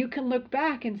 You can look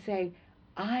back and say,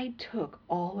 I took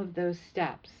all of those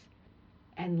steps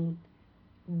and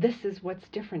this is what's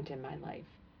different in my life.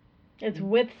 It's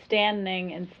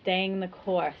withstanding and staying the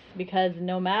course, because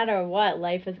no matter what,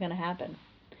 life is going to happen.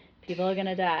 People are going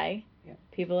to die. Yep.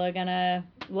 People are going to,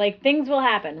 things will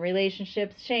happen.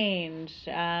 Relationships change.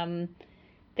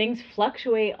 Things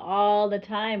fluctuate all the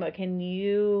time, but can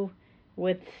you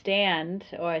withstand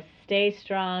or stay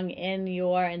strong in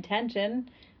your intention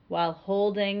while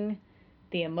holding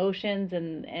the emotions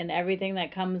and everything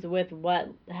that comes with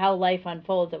how life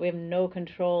unfolds that we have no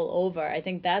control over? I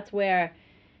think that's where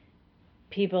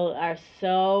people are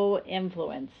so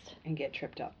influenced and get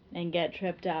tripped up and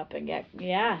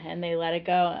they let it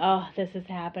go. Oh, this is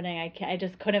happening. I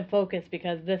just couldn't focus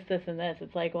because this and this.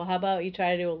 It's like, well, how about you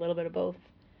try to do a little bit of both?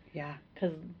 Yeah.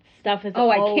 Because stuff is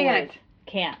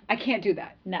I can't do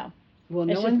that. No. Well,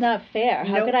 it's just not fair.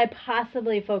 How could I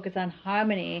possibly focus on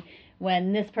harmony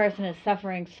when this person is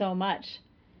suffering so much?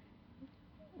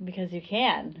 Because you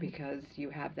can. Because you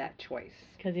have that choice.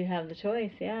 Because you have the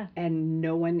choice, yeah. And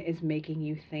no one is making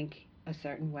you think a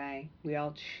certain way. We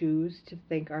all choose to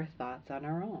think our thoughts on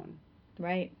our own.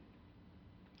 Right.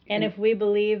 And if we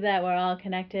believe that we're all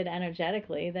connected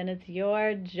energetically, then it's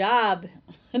your job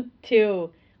to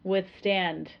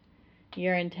withstand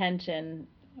your intention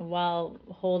while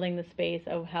holding the space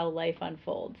of how life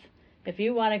unfolds. If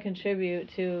you want to contribute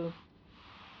to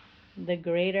the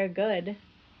greater good,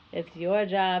 it's your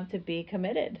job to be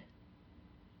committed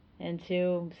and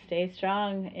to stay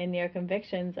strong in your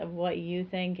convictions of what you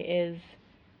think is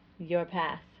your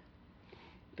path.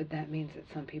 But that means that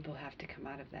some people have to come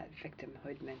out of that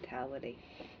victimhood mentality.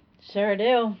 Sure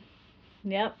do.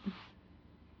 Yep.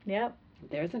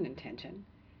 There's an intention.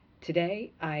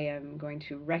 Today, I am going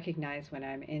to recognize when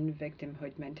I'm in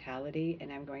victimhood mentality,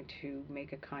 and I'm going to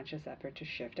make a conscious effort to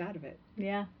shift out of it.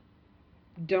 Yeah.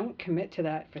 Don't commit to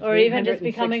that for 365 days. Or even just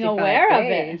becoming aware of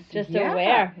it. Just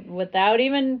aware, without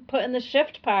even putting the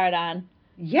shift part on.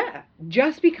 Yeah,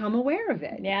 just become aware of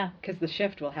it. Yeah. Because the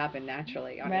shift will happen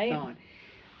naturally on its own.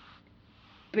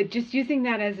 But just using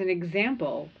that as an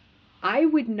example, I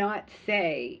would not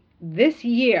say this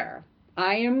year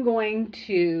I am going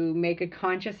to make a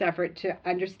conscious effort to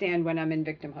understand when I'm in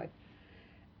victimhood.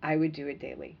 I would do it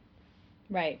daily.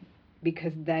 Right.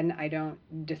 Because then I don't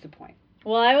disappoint.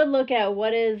 Well, I would look at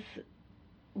what is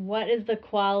the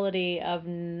quality of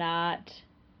not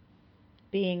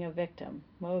being a victim.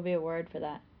 What would be a word for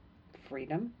that?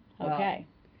 Freedom. Okay.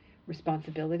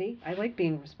 Responsibility. I like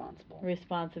being responsible.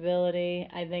 Responsibility.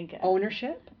 I think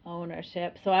ownership.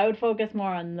 So I would focus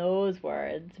more on those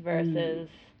words versus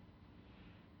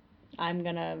I'm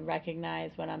going to recognize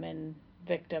when I'm in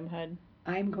victimhood.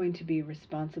 I'm going to be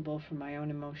responsible for my own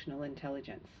emotional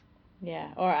intelligence.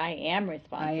 Yeah, or I am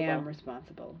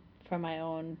responsible for my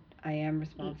own. I am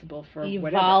responsible for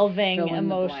evolving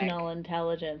emotional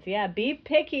intelligence. Yeah, be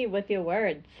picky with your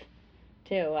words,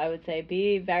 too. I would say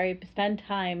spend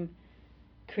time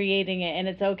creating it, and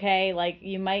it's okay. Like,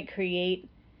 you might create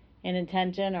an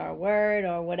intention or a word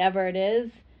or whatever it is,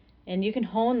 and you can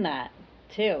hone that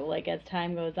too. Like, as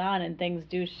time goes on and things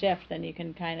do shift, then you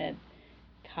can kind of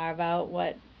carve out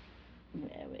what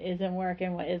isn't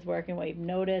working, what is working, what you've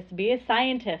noticed. Be a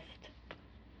scientist.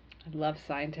 I love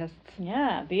scientists.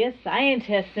 Yeah, be a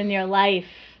scientist in your life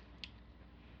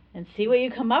and see what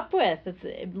you come up with.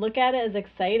 Look at it as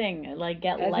exciting. Like,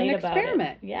 get As light an about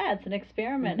experiment. it. Yeah, it's an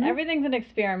experiment. Mhm. Everything's an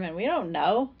experiment. We don't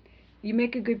know. You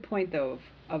make a good point, though,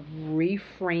 of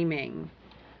reframing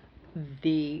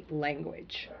the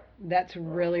language. That's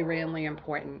really, really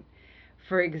important.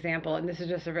 For example, and this is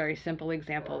just a very simple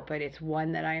example, but it's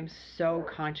one that I am so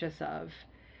conscious of.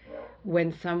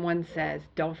 When someone says,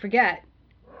 don't forget,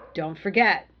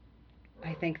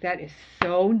 I think that is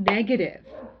so negative.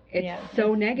 It's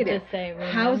so negative. Just say,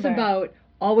 remember. How's about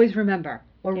always remember?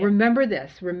 Or Yeah. remember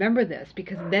this,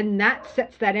 because then that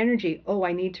sets that energy. Oh,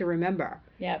 I need to remember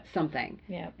something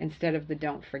instead of the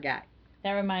don't forget.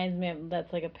 That reminds me of,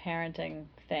 that's like a parenting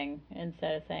thing.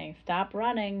 Instead of saying stop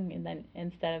running, and then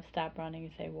instead of stop running,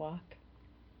 you say walk.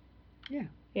 Yeah.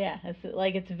 Yeah,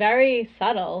 it's very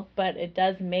subtle, but it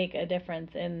does make a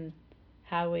difference in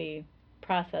how we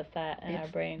process that in our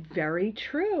brain. Very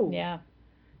true. Yeah.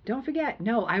 Don't forget.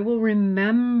 No, I will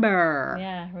remember.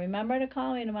 Yeah, remember to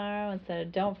call me tomorrow instead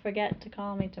of don't forget to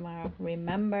call me tomorrow.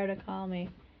 Remember to call me.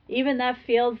 Even that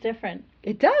feels different.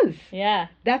 It does. Yeah.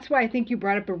 That's why I think you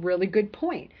brought up a really good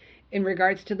point in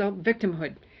regards to the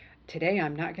victimhood. Today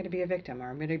I'm not going to be a victim, or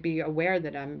I'm going to be aware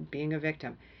that I'm being a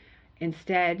victim.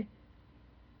 Instead,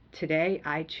 today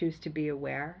I choose to be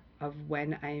aware of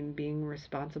when I am being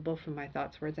responsible for my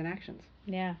thoughts, words, and actions.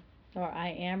 Yeah. Or I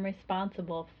am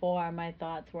responsible for my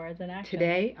thoughts, words, and actions.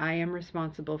 Today, I am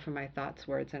responsible for my thoughts,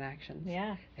 words, and actions.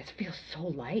 Yeah. It feels so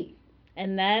light.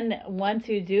 And then once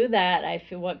you do that, I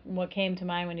feel what came to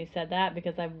mind when you said that,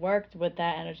 because I've worked with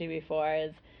that energy before,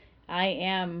 is I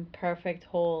am perfect,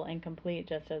 whole, and complete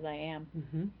just as I am.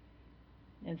 Mm-hmm.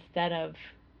 Instead of,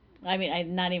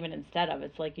 not even instead of,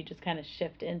 it's like you just kind of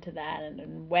shift into that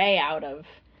and way out of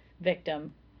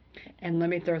victim. And let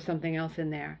me throw something else in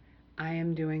there. I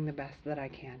am doing the best that I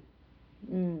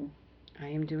can. I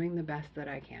am doing the best that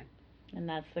I can. And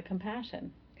that's the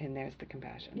compassion. And there's the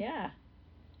compassion. Yeah.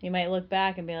 You might look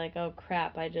back and be like, oh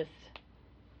crap, I just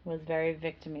was very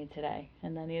victim-y today.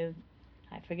 And then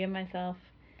I forgive myself.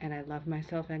 And I love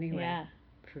myself anyway. Yeah.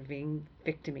 For being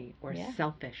victim-y or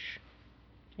selfish.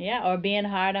 Yeah, or being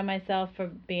hard on myself for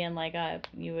being like,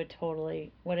 you were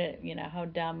totally, how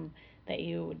dumb that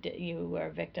you were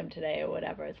a victim today or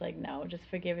whatever. It's like, no, just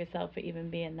forgive yourself for even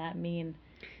being that mean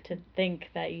to think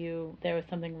that there was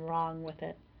something wrong with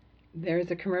it.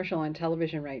 There's a commercial on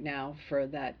television right now for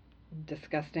that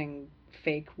disgusting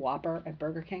fake Whopper at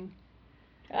Burger King.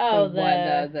 Oh,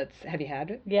 have you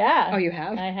had it? Yeah. Oh, you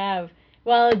have? I have.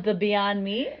 Well, the Beyond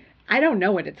Meat. I don't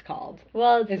know what it's called.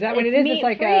 Well, is that what it is? Meat It's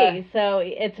like free, so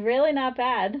it's really not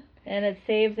bad, and it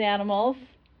saves animals.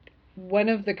 One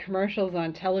of the commercials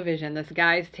on television, this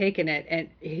guy's taking it, and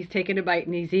he's taking a bite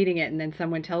and he's eating it, and then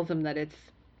someone tells him that it's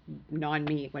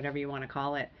non-meat, whatever you want to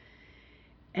call it.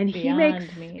 And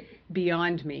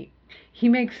Beyond Meat. He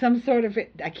makes some sort of,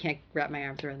 I can't wrap my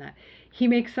arms around that. He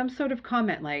makes some sort of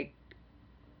comment like,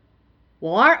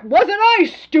 well, wasn't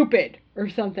I stupid? Or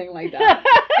something like that.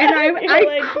 And I cringed.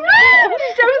 I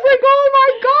was like, oh my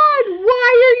God, why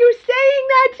are you saying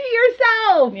that to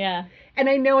yourself? Yeah. And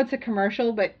I know it's a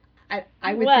commercial, but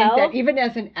I would think that even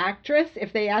as an actress,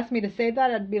 if they asked me to say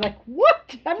that, I'd be like,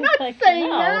 what? I'm not saying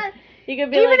that. You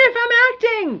could be even if I'm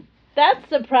acting. That's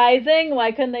surprising.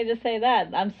 Why couldn't they just say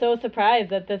that? I'm so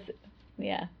surprised that this,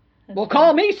 Well,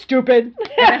 call me stupid.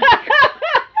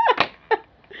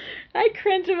 I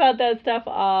cringe about that stuff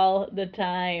all the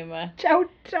time. Don't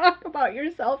talk about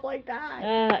yourself like that.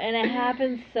 And it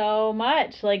happens so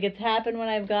much. Like, it's happened when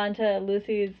I've gone to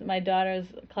my daughter's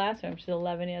classroom. She's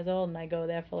 11 years old, and I go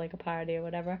there for, like, a party or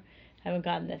whatever. I haven't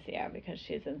gone this year because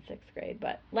she's in 6th grade.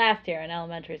 But last year in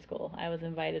elementary school, I was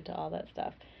invited to all that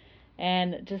stuff.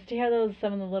 And just to hear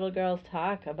some of the little girls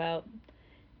talk about,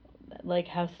 like,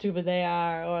 how stupid they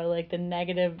are, or, like, the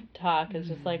negative talk is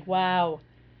just like, wow.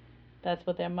 That's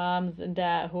what their moms and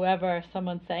dad,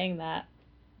 someone's saying that.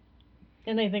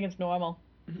 And they think it's normal.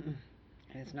 Mm-mm.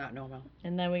 It's not normal.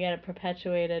 And then we get it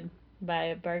perpetuated by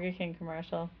a Burger King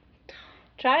commercial.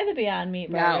 Try the Beyond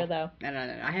Meat burger, though.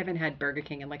 No. I haven't had Burger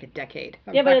King in like a decade.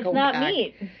 But it's not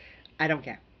meat. I don't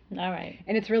care. All right.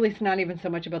 And it's really not even so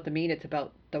much about the meat. It's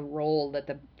about the roll that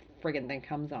the friggin' thing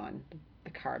comes on. The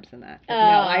carbs and that. No,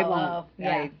 I won't. Yeah.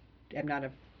 I am not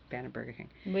a fan of Burger King.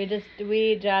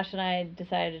 Josh and I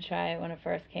decided to try it when it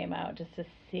first came out, just to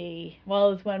see. Well,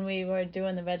 it was when we were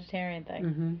doing the vegetarian thing.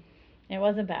 Mm-hmm. It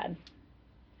wasn't bad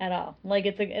at all. Like,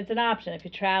 it's an option if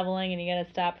you're traveling and you got to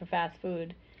stop for fast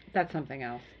food. That's something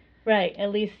else. Right.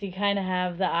 At least you kind of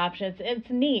have the option. It's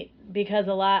neat because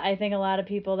I think a lot of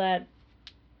people that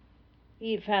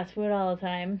eat fast food all the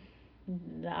time,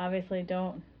 obviously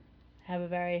don't have a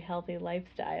very healthy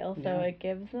lifestyle, so No. it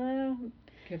gives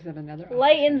Gives them another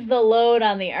lightens option. the load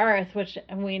on the earth, which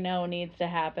we know needs to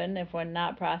happen if we're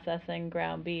not processing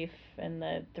ground beef and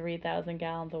the 3,000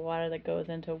 gallons of water that goes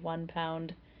into 1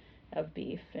 pound of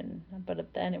beef.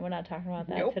 But then we're not talking about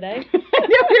that Nope. today.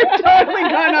 We've totally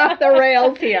gone off the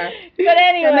rails here. But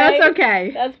anyway, And that's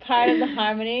okay. That's part of the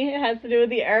harmony. It has to do with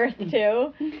the earth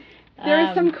too. There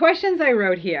are some questions I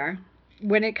wrote here.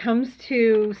 When it comes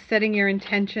to setting your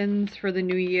intentions for the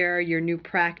new year, your new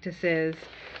practices,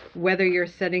 whether you're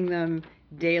setting them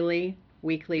daily,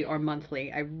 weekly, or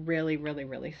monthly, I really, really,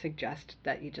 really suggest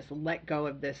that you just let go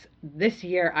of this. This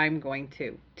year, I'm going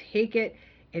to take it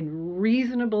in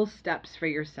reasonable steps for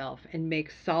yourself and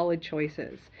make solid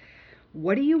choices.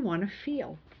 What do you want to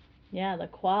feel? Yeah, the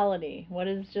quality. What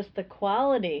is just the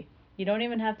quality? You don't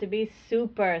even have to be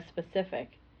super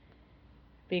specific.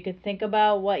 But you could think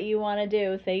about what you want to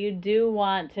do. Say you do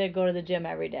want to go to the gym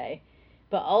every day.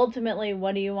 But ultimately,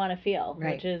 what do you want to feel?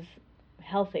 Right. Which is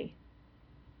healthy.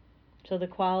 So the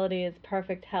quality is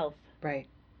perfect health. Right.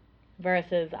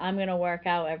 Versus, I'm going to work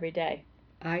out every day.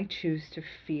 I choose to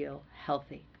feel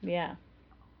healthy. Yeah.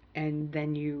 And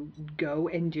then you go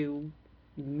and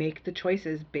make the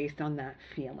choices based on that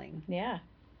feeling. Yeah.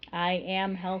 I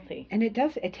am healthy. And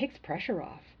it takes pressure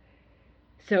off.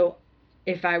 So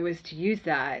if I was to use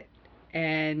that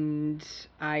and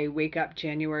I wake up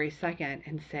January 2nd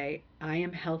and say, I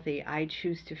am healthy, I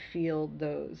choose to feel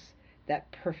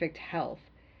that perfect health,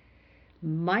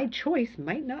 my choice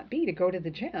might not be to go to the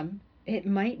gym. It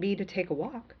might be to take a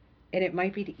walk, and it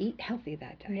might be to eat healthy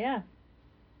that day. Yeah.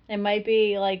 It might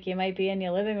be like you might be in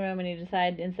your living room and you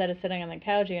decide instead of sitting on the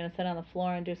couch, you're going to sit on the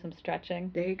floor and do some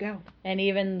stretching. There you go. And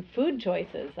even food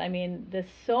choices. I mean, there's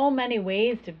so many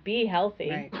ways to be healthy,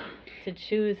 Right. to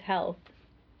choose health.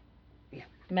 Yeah.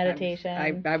 Meditation.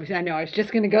 I know. I was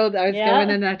just going to go. I was going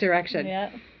in that direction.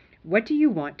 Yeah. What do you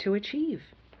want to achieve?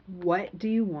 What do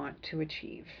you want to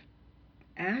achieve?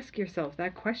 Ask yourself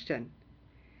that question.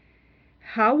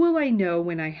 How will I know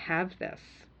when I have this?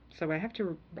 So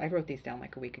I wrote these down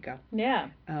like a week ago. Yeah.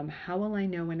 How will I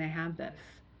know when I have this?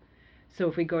 So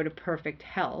if we go to perfect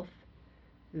health,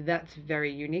 that's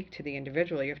very unique to the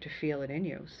individual. You have to feel it in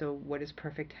you. So what does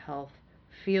perfect health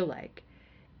feel like?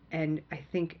 And I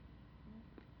think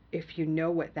if you know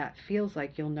what that feels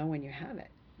like, you'll know when you have it.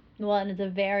 Well, and it's a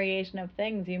variation of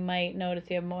things. You might notice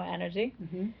you have more energy.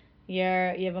 Mm-hmm.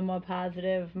 You have a more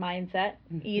positive mindset,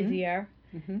 easier.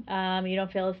 Mm-hmm. You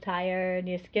don't feel as tired.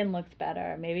 Your skin looks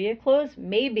better. Maybe your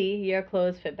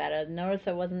clothes fit better. Notice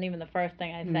that wasn't even the first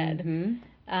thing I said.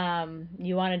 Mm-hmm.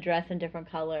 You want to dress in different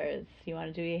colors. You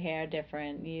want to do your hair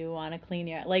different. You want to clean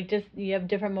your you have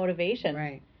different motivation.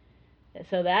 Right.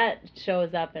 So that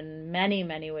shows up in many,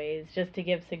 many ways. Just to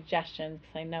give suggestions,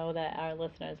 because I know that our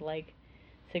listeners like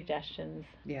suggestions.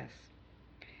 Yes.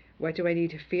 What do I need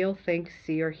to feel, think,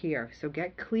 see, or hear? So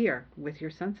get clear with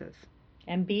your senses.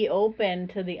 And be open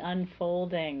to the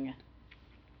unfolding,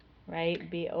 right?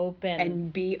 Be open.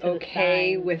 And be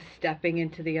okay with stepping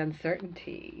into the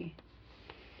uncertainty.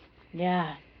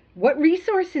 Yeah. What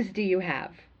resources do you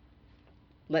have?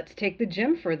 Let's take the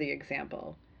gym for the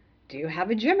example. Do you have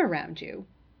a gym around you?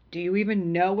 Do you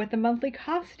even know what the monthly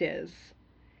cost is?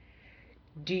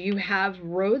 Do you have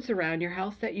roads around your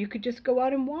house that you could just go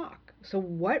out and walk? So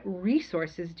what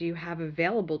resources do you have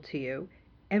available to you?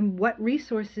 And what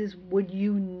resources would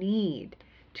you need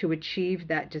to achieve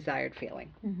that desired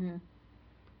feeling? Mm-hmm.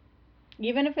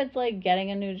 Even if it's like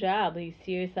getting a new job, you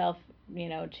see yourself,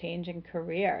 changing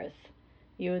careers.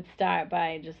 You would start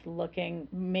by just looking,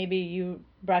 maybe you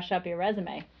brush up your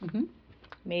resume. Mm-hmm.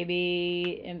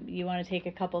 Maybe you want to take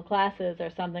a couple classes or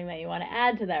something that you want to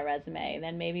add to that resume. And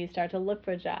then maybe you start to look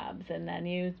for jobs and then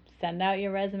you send out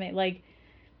your resume.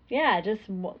 Just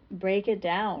break it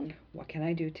down. What can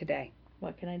I do today?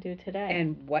 What can I do today?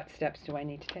 And what steps do I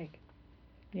need to take?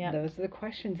 Yeah. Those are the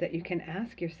questions that you can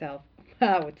ask yourself.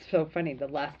 Oh, it's so funny. The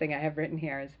last thing I have written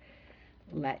here is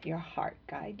let your heart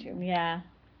guide you. Yeah.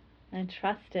 And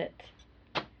trust it.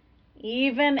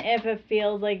 Even if it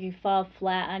feels like you fall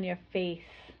flat on your face.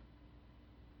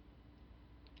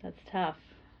 That's tough.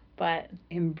 But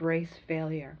embrace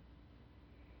failure.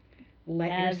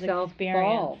 Let yourself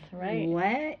fall. Right.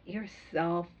 Let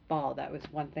yourself fall. That was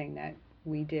one thing that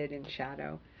we did in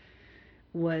Shadow,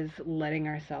 was letting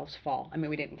ourselves fall. I mean,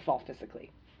 we didn't fall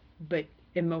physically, but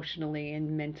emotionally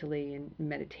and mentally and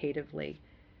meditatively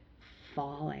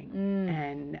falling.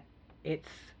 And it's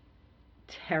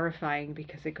terrifying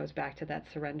because it goes back to that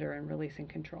surrender and releasing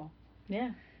control.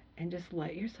 Yeah. And just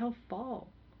let yourself fall.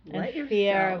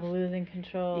 Fear of losing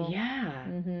control. Yeah.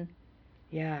 Mm-hmm.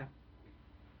 Yeah.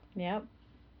 Yep.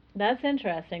 That's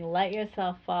interesting. Let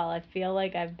yourself fall. I feel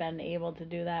like I've been able to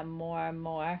do that more and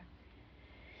more.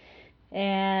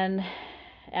 And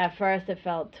at first it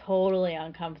felt totally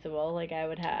uncomfortable. Like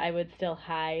I would still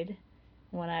hide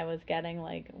when I was getting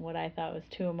like what I thought was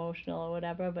too emotional or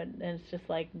whatever, but it's just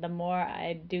like the more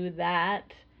I do that,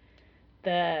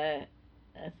 the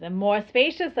more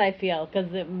spacious I feel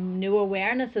because the new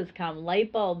awarenesses come,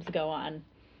 light bulbs go on.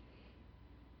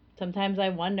 Sometimes I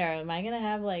wonder, am I going to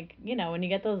have like, when you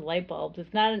get those light bulbs,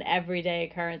 it's not an everyday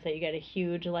occurrence that you get a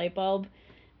huge light bulb.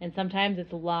 And sometimes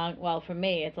it's for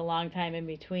me, it's a long time in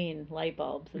between light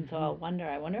bulbs. And so I wonder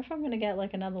if I'm going to get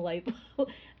like another light bulb.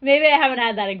 Maybe I haven't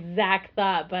had that exact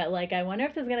thought, but like I wonder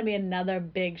if there's going to be another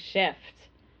big shift.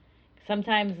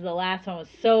 Sometimes the last one was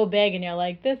so big and you're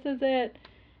like, this is it.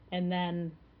 And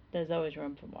then there's always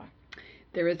room for more.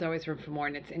 There is always room for more.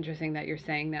 And it's interesting that you're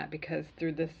saying that because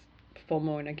through this full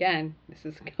moon, again, this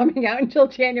is coming out until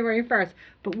January 1st,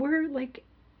 but we're like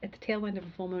at the tail end of a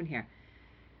full moon here.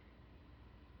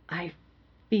 I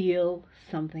feel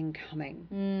something coming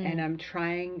and I'm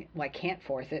trying, I can't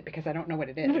force it because I don't know what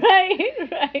it is.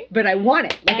 Right. But I want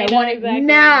it. I want it exactly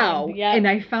now. Yep. And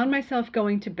I found myself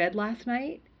going to bed last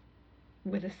night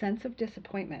with a sense of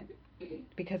disappointment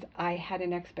because I had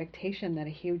an expectation that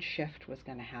a huge shift was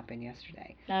going to happen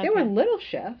yesterday. Okay. There were little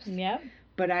shifts. Yep.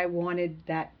 But I wanted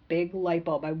that big light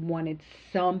bulb. I wanted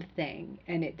something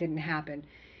and it didn't happen.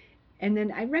 And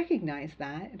then I recognized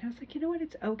that, and I was like, you know what,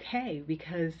 it's okay,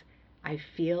 because I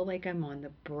feel like I'm on the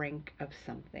brink of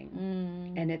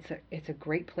something. And it's a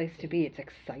great place to be. It's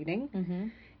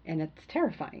exciting, and it's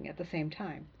terrifying at the same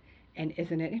time. And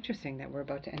isn't it interesting that we're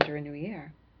about to enter a new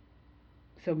year?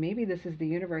 So maybe this is the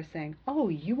universe saying, oh,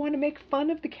 you want to make fun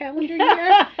of the calendar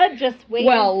year? Just wait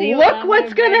well, and see look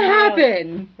what's going to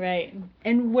happen. Right.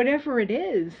 And whatever it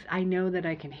is, I know that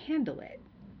I can handle it,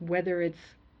 whether it's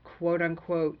quote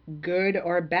unquote good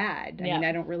or bad. I mean,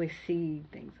 I don't really see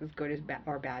things as good as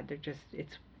or bad. They're just,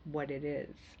 it's what it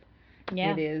is.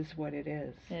 Yeah. It is what it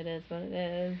is. It is what it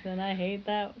is. And I hate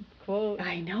that quote.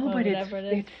 I know, but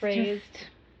it's phrase. Just...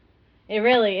 It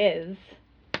really is.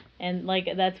 And like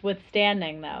that's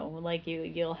withstanding though. Like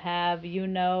you'll have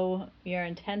your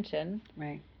intention.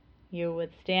 Right. You're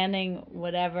withstanding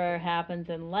whatever happens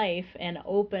in life and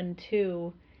open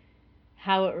to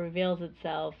how it reveals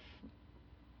itself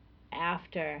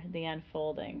after the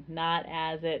unfolding, not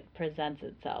as it presents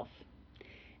itself.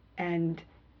 And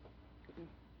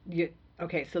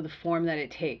so the form that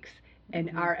it takes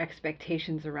and our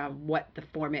expectations around what the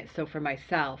form is. So for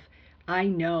myself, I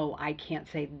know I can't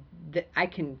say that I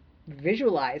can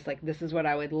visualize like this is what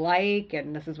I would like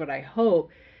and this is what I hope,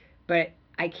 but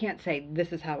I can't say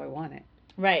this is how I want it.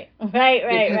 Right.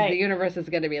 Because the universe is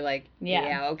going to be like,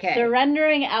 yeah, okay.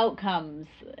 Surrendering outcomes.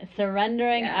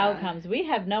 Outcomes. We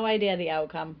have no idea the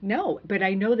outcome. No, but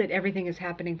I know that everything is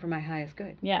happening for my highest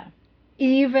good. Yeah.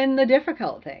 Even the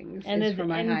difficult things and is for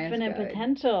my highest good. And there's infinite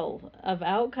potential of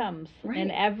outcomes in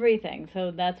everything.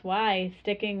 So that's why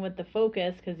sticking with the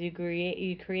focus, because you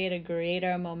create a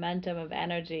greater momentum of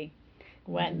energy.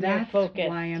 That's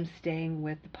why I'm staying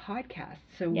with the podcast.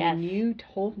 So when you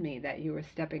told me that you were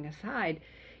stepping aside,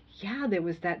 there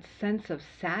was that sense of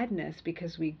sadness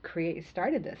because we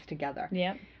started this together.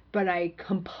 Yep. But I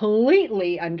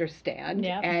completely understand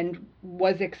and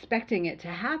was expecting it to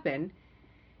happen.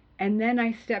 And then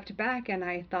I stepped back and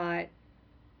I thought,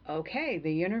 okay,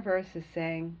 the universe is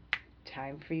saying,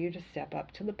 time for you to step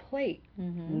up to the plate.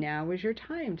 Now is your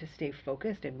time to stay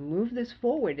focused and move this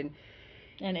forward.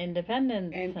 And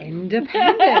independence.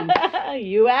 Independence.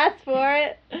 You asked for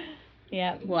it.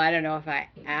 Yeah. Well, I don't know if I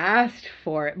asked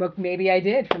for it, but maybe I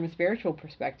did from a spiritual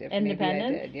perspective.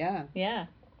 Independence? Maybe I did, yeah. Yeah.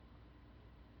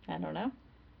 I don't know.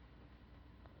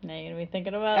 Now you're going to be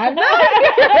thinking about it. I'm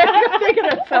not thinking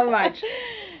of so much.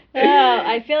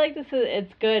 I feel like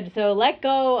it's good. So let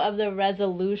go of the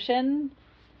resolution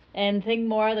and think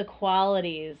more of the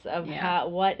qualities of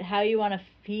how you want to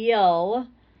feel.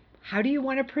 How do you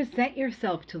want to present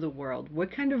yourself to the world?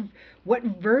 What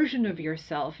version of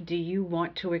yourself do you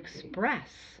want to express?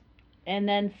 And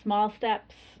then small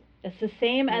steps. It's the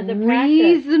same as a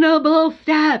reasonable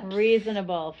steps.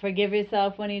 Reasonable. Forgive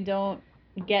yourself when you don't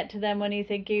get to them when you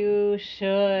think you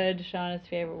should. Shauna's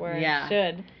favorite word. Yeah.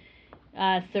 Should.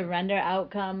 Surrender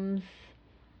outcomes.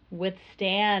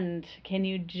 Withstand. Can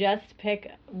you just pick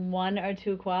one or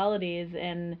two qualities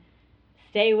and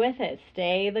stay with it?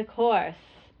 Stay the course.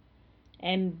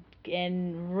 And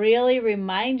really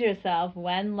remind yourself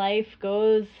when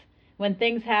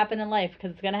things happen in life, because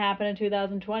it's going to happen in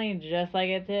 2020 just like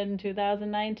it did in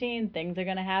 2019. Things are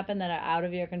going to happen that are out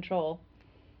of your control.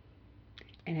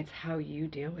 And it's how you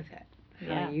deal with it,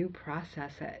 how you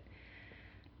process it,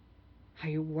 how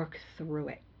you work through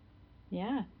it.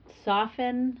 Yeah.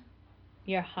 Soften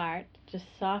your heart. Just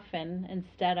soften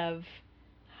instead of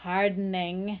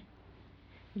hardening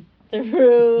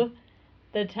through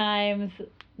the times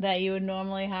that you would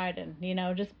normally harden.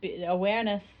 Just be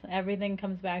awareness. Everything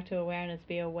comes back to awareness.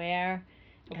 Be aware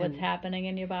of what's happening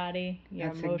in your body,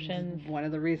 your emotions. One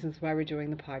of the reasons why we're doing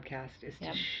the podcast is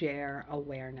to share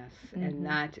awareness. And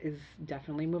that is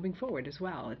definitely moving forward as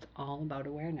well. It's all about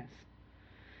awareness.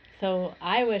 So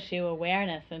I wish you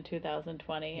awareness in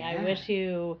 2020. Yeah. I wish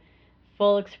you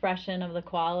full expression of the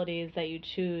qualities that you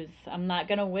choose. I'm not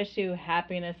going to wish you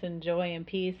happiness and joy and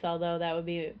peace, although that would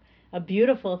be a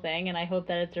beautiful thing, and I hope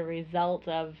that it's a result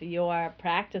of your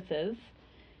practices.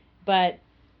 But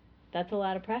that's a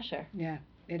lot of pressure. Yeah,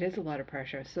 it is a lot of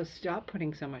pressure. So stop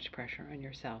putting so much pressure on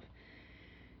yourself.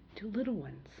 Do little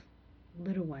ones.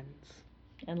 Little ones.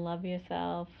 And love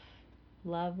yourself.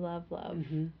 Love, love, love.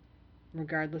 Mm-hmm.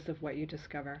 Regardless of what you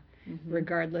discover. Mm-hmm.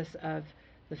 Regardless of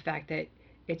the fact that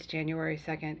it's January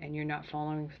 2nd and you're not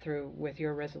following through with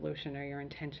your resolution or your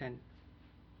intention.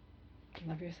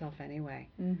 Love yourself anyway.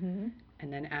 Mm-hmm.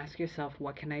 And then ask yourself,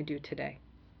 what can I do today?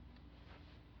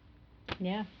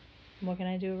 Yeah. What can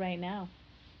I do right now?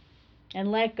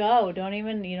 And let go. You don't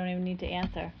even need to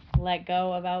answer. Let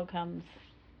go of outcomes.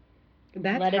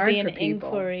 That's Let it hard be an for people.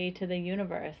 inquiry to the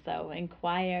universe, though.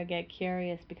 Inquire, get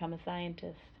curious, become a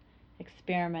scientist,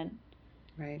 experiment.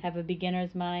 Right. Have a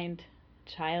beginner's mind,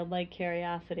 childlike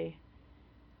curiosity,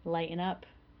 lighten up.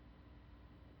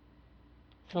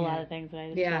 It's a lot of things that I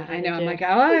just told you I know. to I'm do. like,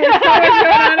 oh, there's so much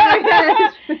going on in my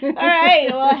head. All right.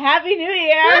 Well, Happy New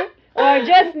Year. Or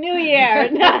just New Year.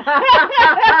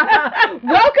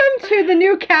 Welcome to the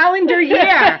new calendar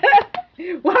year.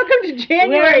 Welcome to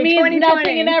January Where it means 2020.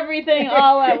 nothing and everything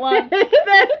all at once. This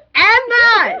and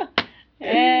that.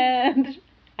 And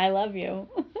I love you.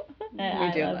 And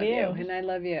We do love love you. And I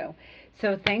love you.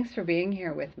 So thanks for being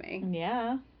here with me.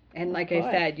 Yeah. And like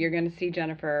I said, you're going to see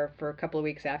Jennifer for a couple of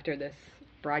weeks after this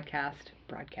broadcast,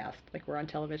 like we're on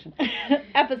television.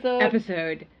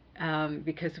 Episode,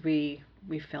 because we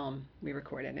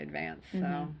record in advance.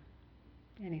 So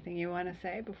anything you want to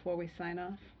say before we sign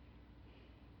off?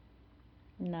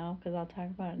 No, because I'll talk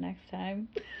about it next time.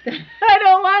 I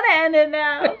don't want to end it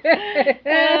now.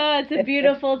 It's a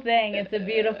beautiful thing. It's a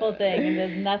beautiful thing. And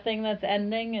there's nothing that's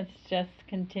ending. It's just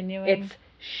continuing. It's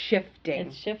shifting.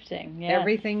 It's shifting, yes.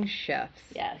 Everything shifts.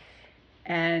 Yes.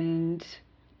 And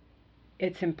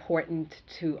it's important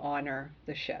to honor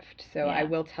the shift. So I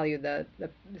will tell you,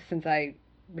 since I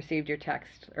received your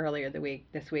text earlier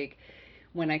this week,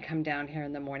 when I come down here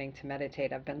in the morning to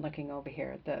meditate, I've been looking over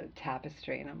here at the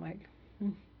tapestry, and I'm like,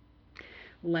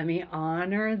 let me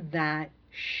honor that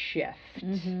shift.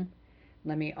 Mm-hmm.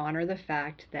 Let me honor the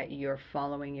fact that you're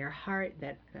following your heart.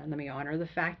 Let me honor the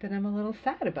fact that I'm a little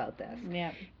sad about this.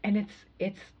 Yeah. And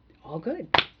it's all good.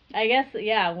 I guess,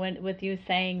 yeah, with you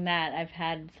saying that, I've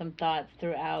had some thoughts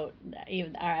throughout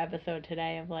even our episode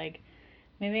today of like,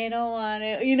 maybe I don't want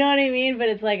to, you know what I mean? But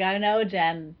it's like, I know,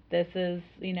 Jen, this is,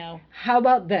 How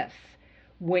about this?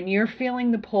 When you're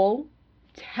feeling the pull,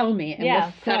 tell me, and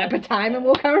we'll set up a time and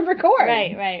we'll come and record.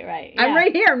 Right. Yeah. I'm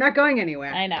right here. I'm not going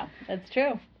anywhere. I know. That's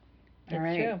true. All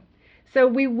right. True. So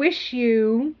we wish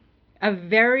you a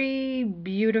very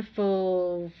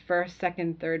beautiful 1st,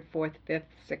 2nd, 3rd, 4th, 5th,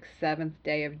 6th, 7th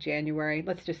day of January.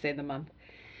 Let's just say the month.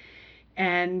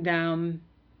 And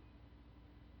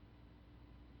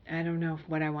I don't know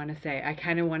what I want to say. I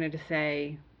kind of wanted to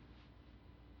say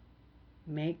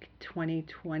make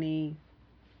 2020...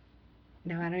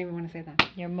 No, I don't even want to say that.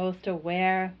 Your most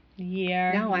aware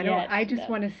year. No, I don't. I just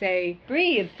want to say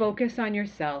breathe. Focus on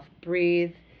yourself.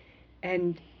 Breathe.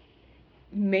 And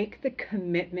make the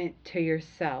commitment to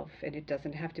yourself. And it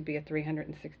doesn't have to be a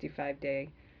 365-day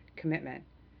commitment,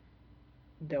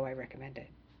 though I recommend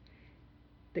it.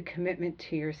 The commitment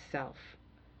to yourself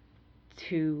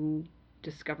to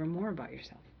discover more about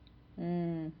yourself.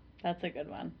 That's a good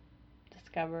one.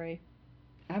 Discovery.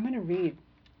 I'm going to read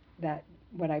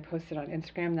what I posted on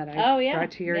Instagram that I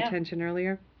brought to your attention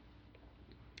earlier.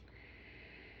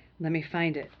 Let me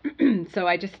find it. So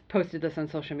I just posted this on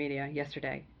social media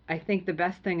yesterday. I think the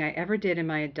best thing I ever did in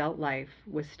my adult life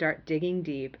was start digging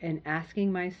deep and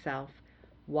asking myself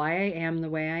why I am the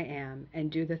way I am and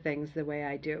do the things the way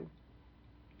I do.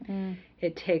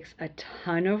 It takes a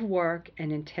ton of work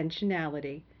and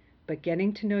intentionality, but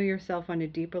getting to know yourself on a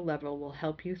deeper level will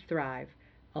help you thrive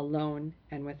alone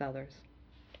and with others.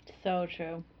 So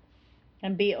true.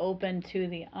 And be open to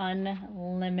the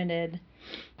unlimited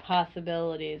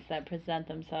possibilities that present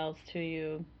themselves to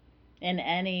you in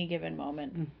any given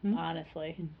moment,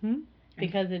 honestly.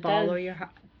 Because it Follow does your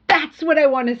heart. That's what I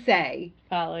want to say.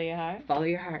 follow your heart. Follow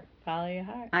your heart. Follow your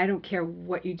heart. I don't care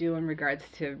what you do in regards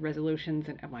to resolutions,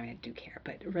 and well, I do care,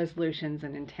 but resolutions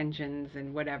and intentions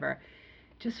and whatever.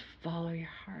 Just follow your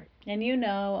heart. And you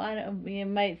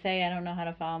might say, I don't know how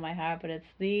to follow my heart, but it's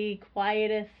the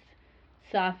quietest,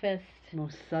 softest,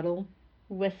 Most subtle.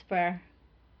 whisper.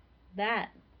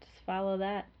 Just follow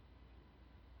that.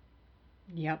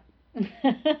 Yep.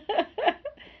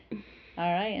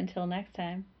 All right, until next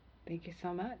time. Thank you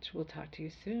so much. We'll talk to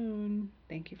you soon.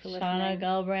 Thank you for Shauna listening.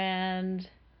 Gulbrand.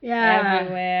 Yeah.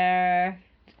 Everywhere.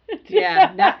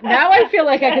 Yeah. Now I feel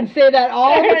like I can say that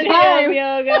all the Perineum time.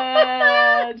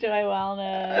 Yoga, Joy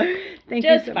Wellness. Thank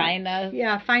Just you so find much. us.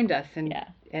 Yeah, find us and Yeah.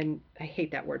 and I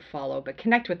hate that word follow, but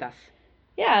connect with us.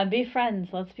 Yeah, be friends.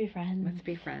 Let's be friends. Let's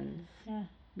be friends. Yeah.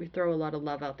 We throw a lot of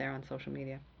love out there on social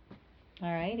media.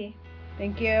 All righty.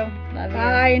 Thank you. Love you.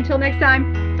 Bye. Until next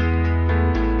time.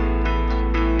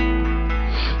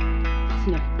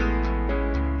 Sniff.